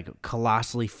something's like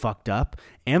colossally fucked up.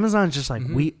 Amazon's just like,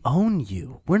 we own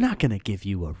you. We're not going to give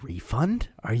you a refund.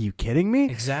 Are you kidding me?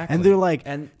 Exactly. And they're like,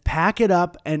 pack it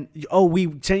up and, oh,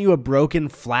 we sent you a broken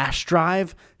flash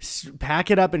drive.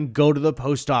 Pack it up and go to the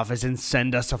post office and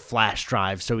send us a flash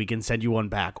drive so we can send you one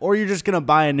back. Or you're just going to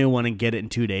buy a new one and get it in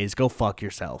 2 days. Go fuck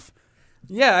yourself.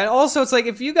 Yeah, and also it's like,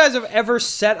 if you guys have ever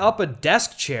set up a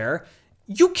desk chair,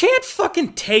 you can't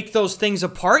fucking take those things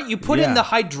apart. You put in the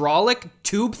hydraulic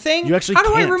tube thing. You actually How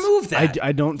do can't. I remove that?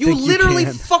 I don't you think you literally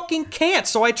can. fucking can't.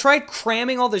 So I tried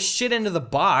cramming all this shit into the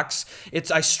box.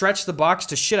 I stretched the box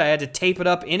to shit. I had to tape it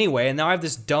up anyway, and now I have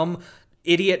this dumb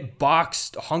idiot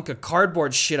box hunk of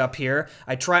cardboard shit up here.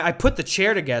 I put the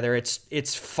chair together.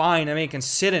 It's fine. I mean, I can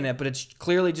sit in it, but it's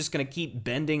clearly just gonna keep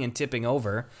bending and tipping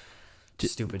over.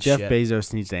 Stupid Jeff shit.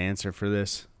 Bezos needs to answer for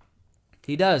this.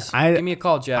 He does. Give me a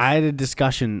call, Jeff. I had a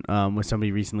discussion with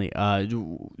somebody recently.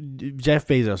 Jeff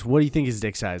Bezos, what do you think his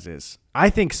dick size is?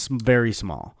 I think very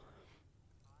small.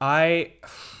 And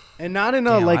not in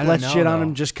a let's shit on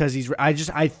him just because he's.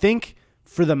 I think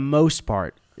for the most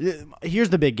part, here's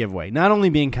the big giveaway. Not only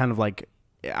being kind of like,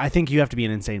 I think you have to be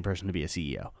an insane person to be a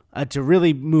CEO. To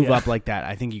really move up like that,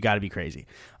 I think you got to be crazy.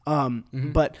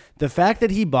 But the fact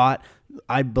that he bought,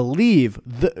 I believe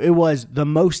it was the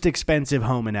most expensive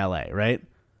home in LA, right?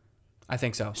 I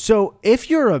think so. So if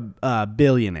you're a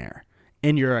billionaire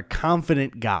and you're a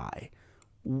confident guy,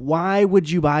 why would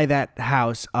you buy that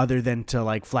house other than to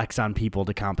like flex on people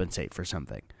to compensate for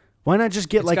something? Why not just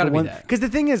get like a one? Because the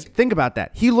thing is, think about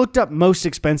that. He looked up most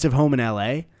expensive home in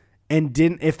LA and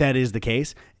didn't, if that is the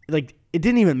case, like it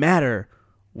didn't even matter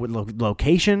what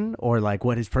location or like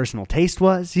what his personal taste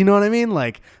was. You know what I mean?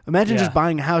 Like imagine just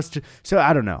buying a house. So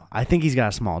I don't know. I think he's got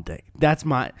a small dick. That's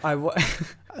my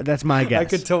that's my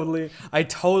guess. I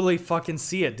totally fucking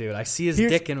see it, dude. I see his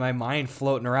dick in my mind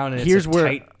floating around, and it's a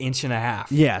tight inch and a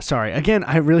half. Yeah, sorry. Again,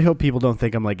 I really hope people don't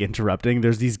think I'm like interrupting.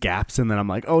 There's these gaps, and then I'm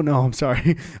like, oh no, I'm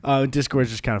sorry. Discord's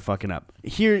just kind of fucking up.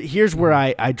 Here's where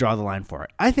I draw the line for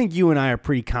it. I think you and I are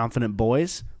pretty confident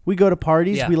boys. We go to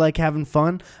parties. Yeah. We like having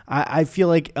fun. I feel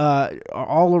like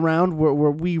all around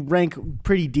we rank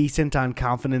pretty decent on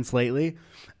confidence lately.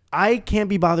 I can't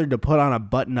be bothered to put on a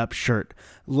button-up shirt,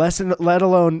 let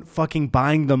alone fucking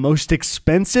buying the most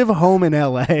expensive home in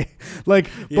LA. Like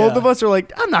both of us are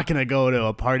like, I'm not gonna go to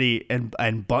a party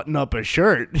and button up a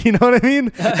shirt. You know what I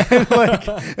mean?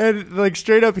 and like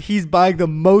straight up, he's buying the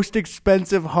most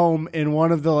expensive home in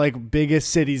one of the like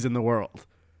biggest cities in the world.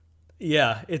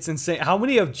 Yeah, it's insane. How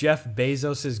many of Jeff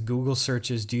Bezos's Google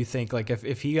searches do you think, like,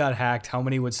 if he got hacked, how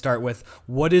many would start with,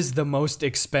 what is the most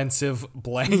expensive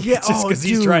blank? Yeah, just because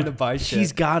he's trying to buy shit.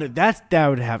 He's got it. That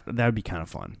would be kind of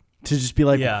fun to just be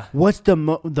like, what's the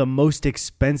most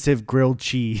expensive grilled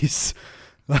cheese?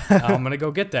 I'm gonna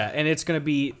go get that, and it's gonna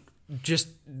be just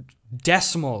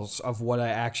decimals of what I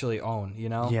actually own. You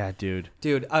know? Yeah, dude.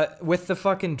 With the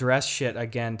fucking dress shit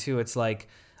again too. It's like.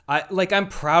 I'm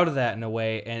proud of that in a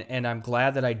way, and I'm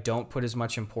glad that I don't put as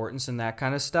much importance in that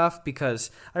kind of stuff,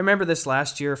 because I remember this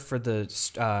last year for the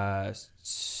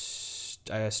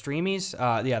streamies,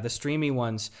 the streamy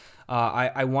ones,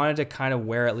 I wanted to kind of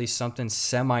wear at least something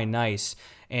semi-nice,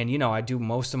 and, you know, I do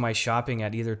most of my shopping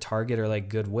at either Target or, like,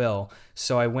 Goodwill,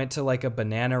 so I went to, like, a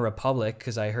Banana Republic,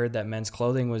 because I heard that men's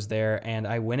clothing was there, and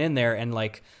I went in there, and,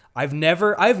 like, I've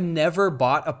never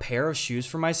bought a pair of shoes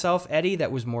for myself, Eddie,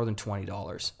 that was more than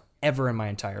 $20 ever in my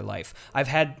entire life. I've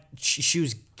had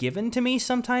shoes given to me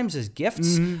sometimes as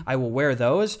gifts. I will wear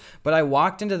those, but I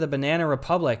walked into the Banana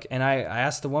Republic and I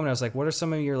asked the woman, I was like, what are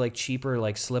some of your like cheaper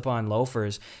like slip-on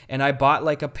loafers? And I bought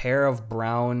like a pair of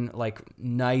brown like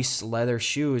nice leather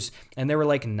shoes, and they were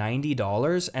like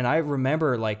 $90. And I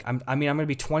remember like I'm gonna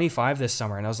be 25 this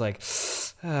summer, and I was like,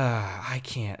 I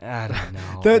don't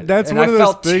know. That's and one of those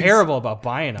felt things, terrible about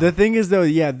buying them. The thing is though,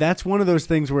 yeah, that's one of those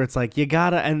things where it's like you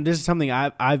gotta, and this is something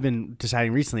I've been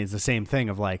deciding recently. It's the same thing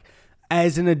of like,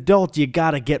 as an adult, you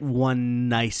gotta get one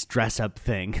nice dress-up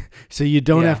thing, so you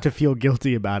don't have to feel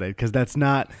guilty about it, because that's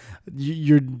not,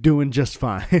 you're doing just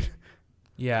fine.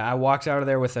 Yeah, I walked out of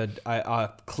there with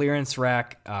a clearance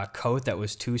rack coat that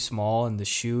was too small, and the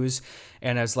shoes,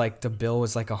 and I was like, the bill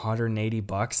was like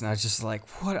 $180, and I was just like,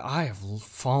 what? I have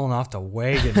fallen off the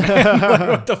wagon, man. Like,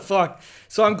 what the fuck?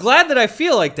 So I'm glad that I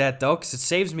feel like that though, because it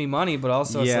saves me money, but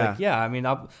also it's like, I mean,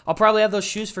 I'll probably have those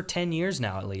shoes for 10 years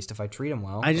now at least if I treat them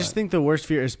well. I just think the worst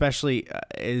fear, especially,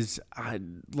 is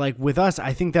like with us.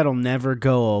 I think that'll never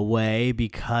go away,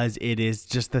 because it is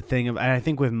just the thing of. And I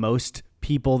think with most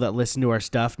people that listen to our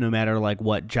stuff, no matter like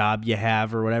what job you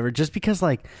have or whatever, just because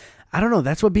like, I don't know,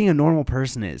 that's what being a normal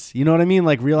person is. You know what I mean?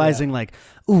 Like realizing like,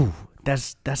 ooh,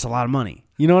 that's a lot of money.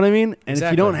 You know what I mean? And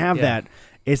if you don't have that,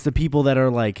 it's the people that are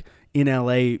like in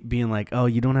LA being like, oh,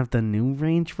 you don't have the new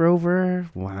Range Rover?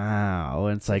 Wow.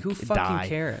 And it's like, who fucking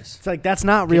cares? It's like, that's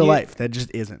not real life. That just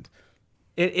isn't.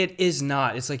 It is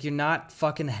not. It's like you're not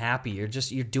fucking happy.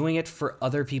 You're doing it for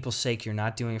other people's sake. You're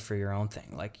not doing it for your own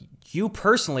thing. Like you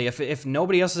personally, if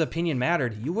nobody else's opinion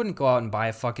mattered, you wouldn't go out and buy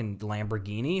a fucking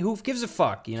Lamborghini. Who gives a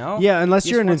fuck, you know? Yeah, unless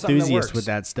you're an enthusiast with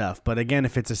that stuff. But again,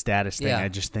 if it's a status thing, Yeah. I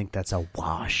just think that's a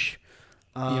wash.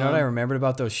 You know what I remembered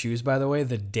about those shoes, by the way?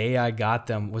 The day I got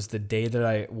them was the day that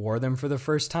I wore them for the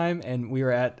first time, and we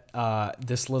were at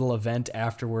this little event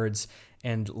afterwards,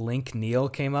 and Link Neal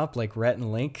came up, like Rhett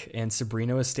and Link, and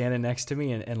Sabrina was standing next to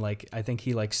me, and like I think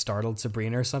he like startled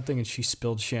Sabrina or something, and she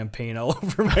spilled champagne all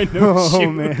over my nose.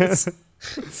 Oh man.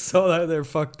 So they're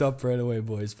fucked up right away,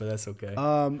 boys, but that's okay.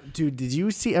 Dude, did you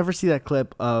ever see that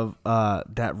clip of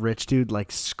that rich dude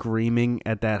like screaming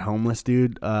at that homeless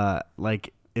dude? What's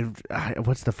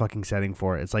the fucking setting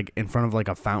for it? It's like in front of like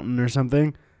a fountain or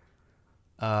something.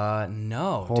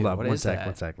 No. Hold dude, up, what one is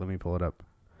sec. that? Let me pull it up.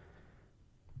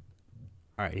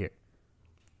 All right, here.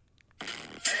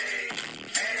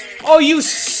 Oh, you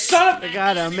son of I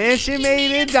got a mansion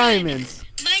made in diamonds.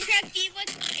 Minecraft Steve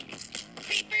was mine.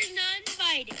 Creepers not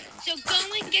invited. So go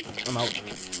and get some. I'm out.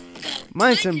 Go.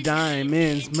 Mine some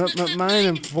diamonds. Mine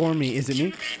them for me. Is it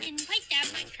me?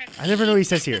 I never know what he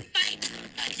says here.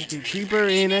 Creeper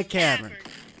in a cavern.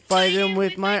 Fight him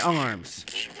with my arms.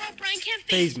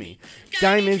 Phase me.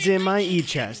 Diamonds in my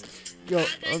e-chest. Go,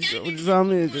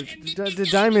 the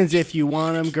diamonds if you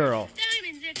want them, girl.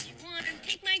 Diamonds if you want 'em.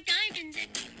 Take my diamonds if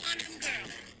you want 'em,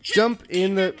 girl. Jump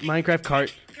in the Minecraft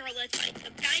cart. Girl, let's find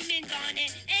some diamonds on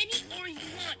it. Any or you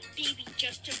want, baby,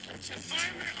 just to put some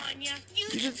armor on ya. You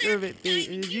You deserve it,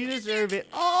 dude. You deserve it.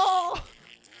 Oh!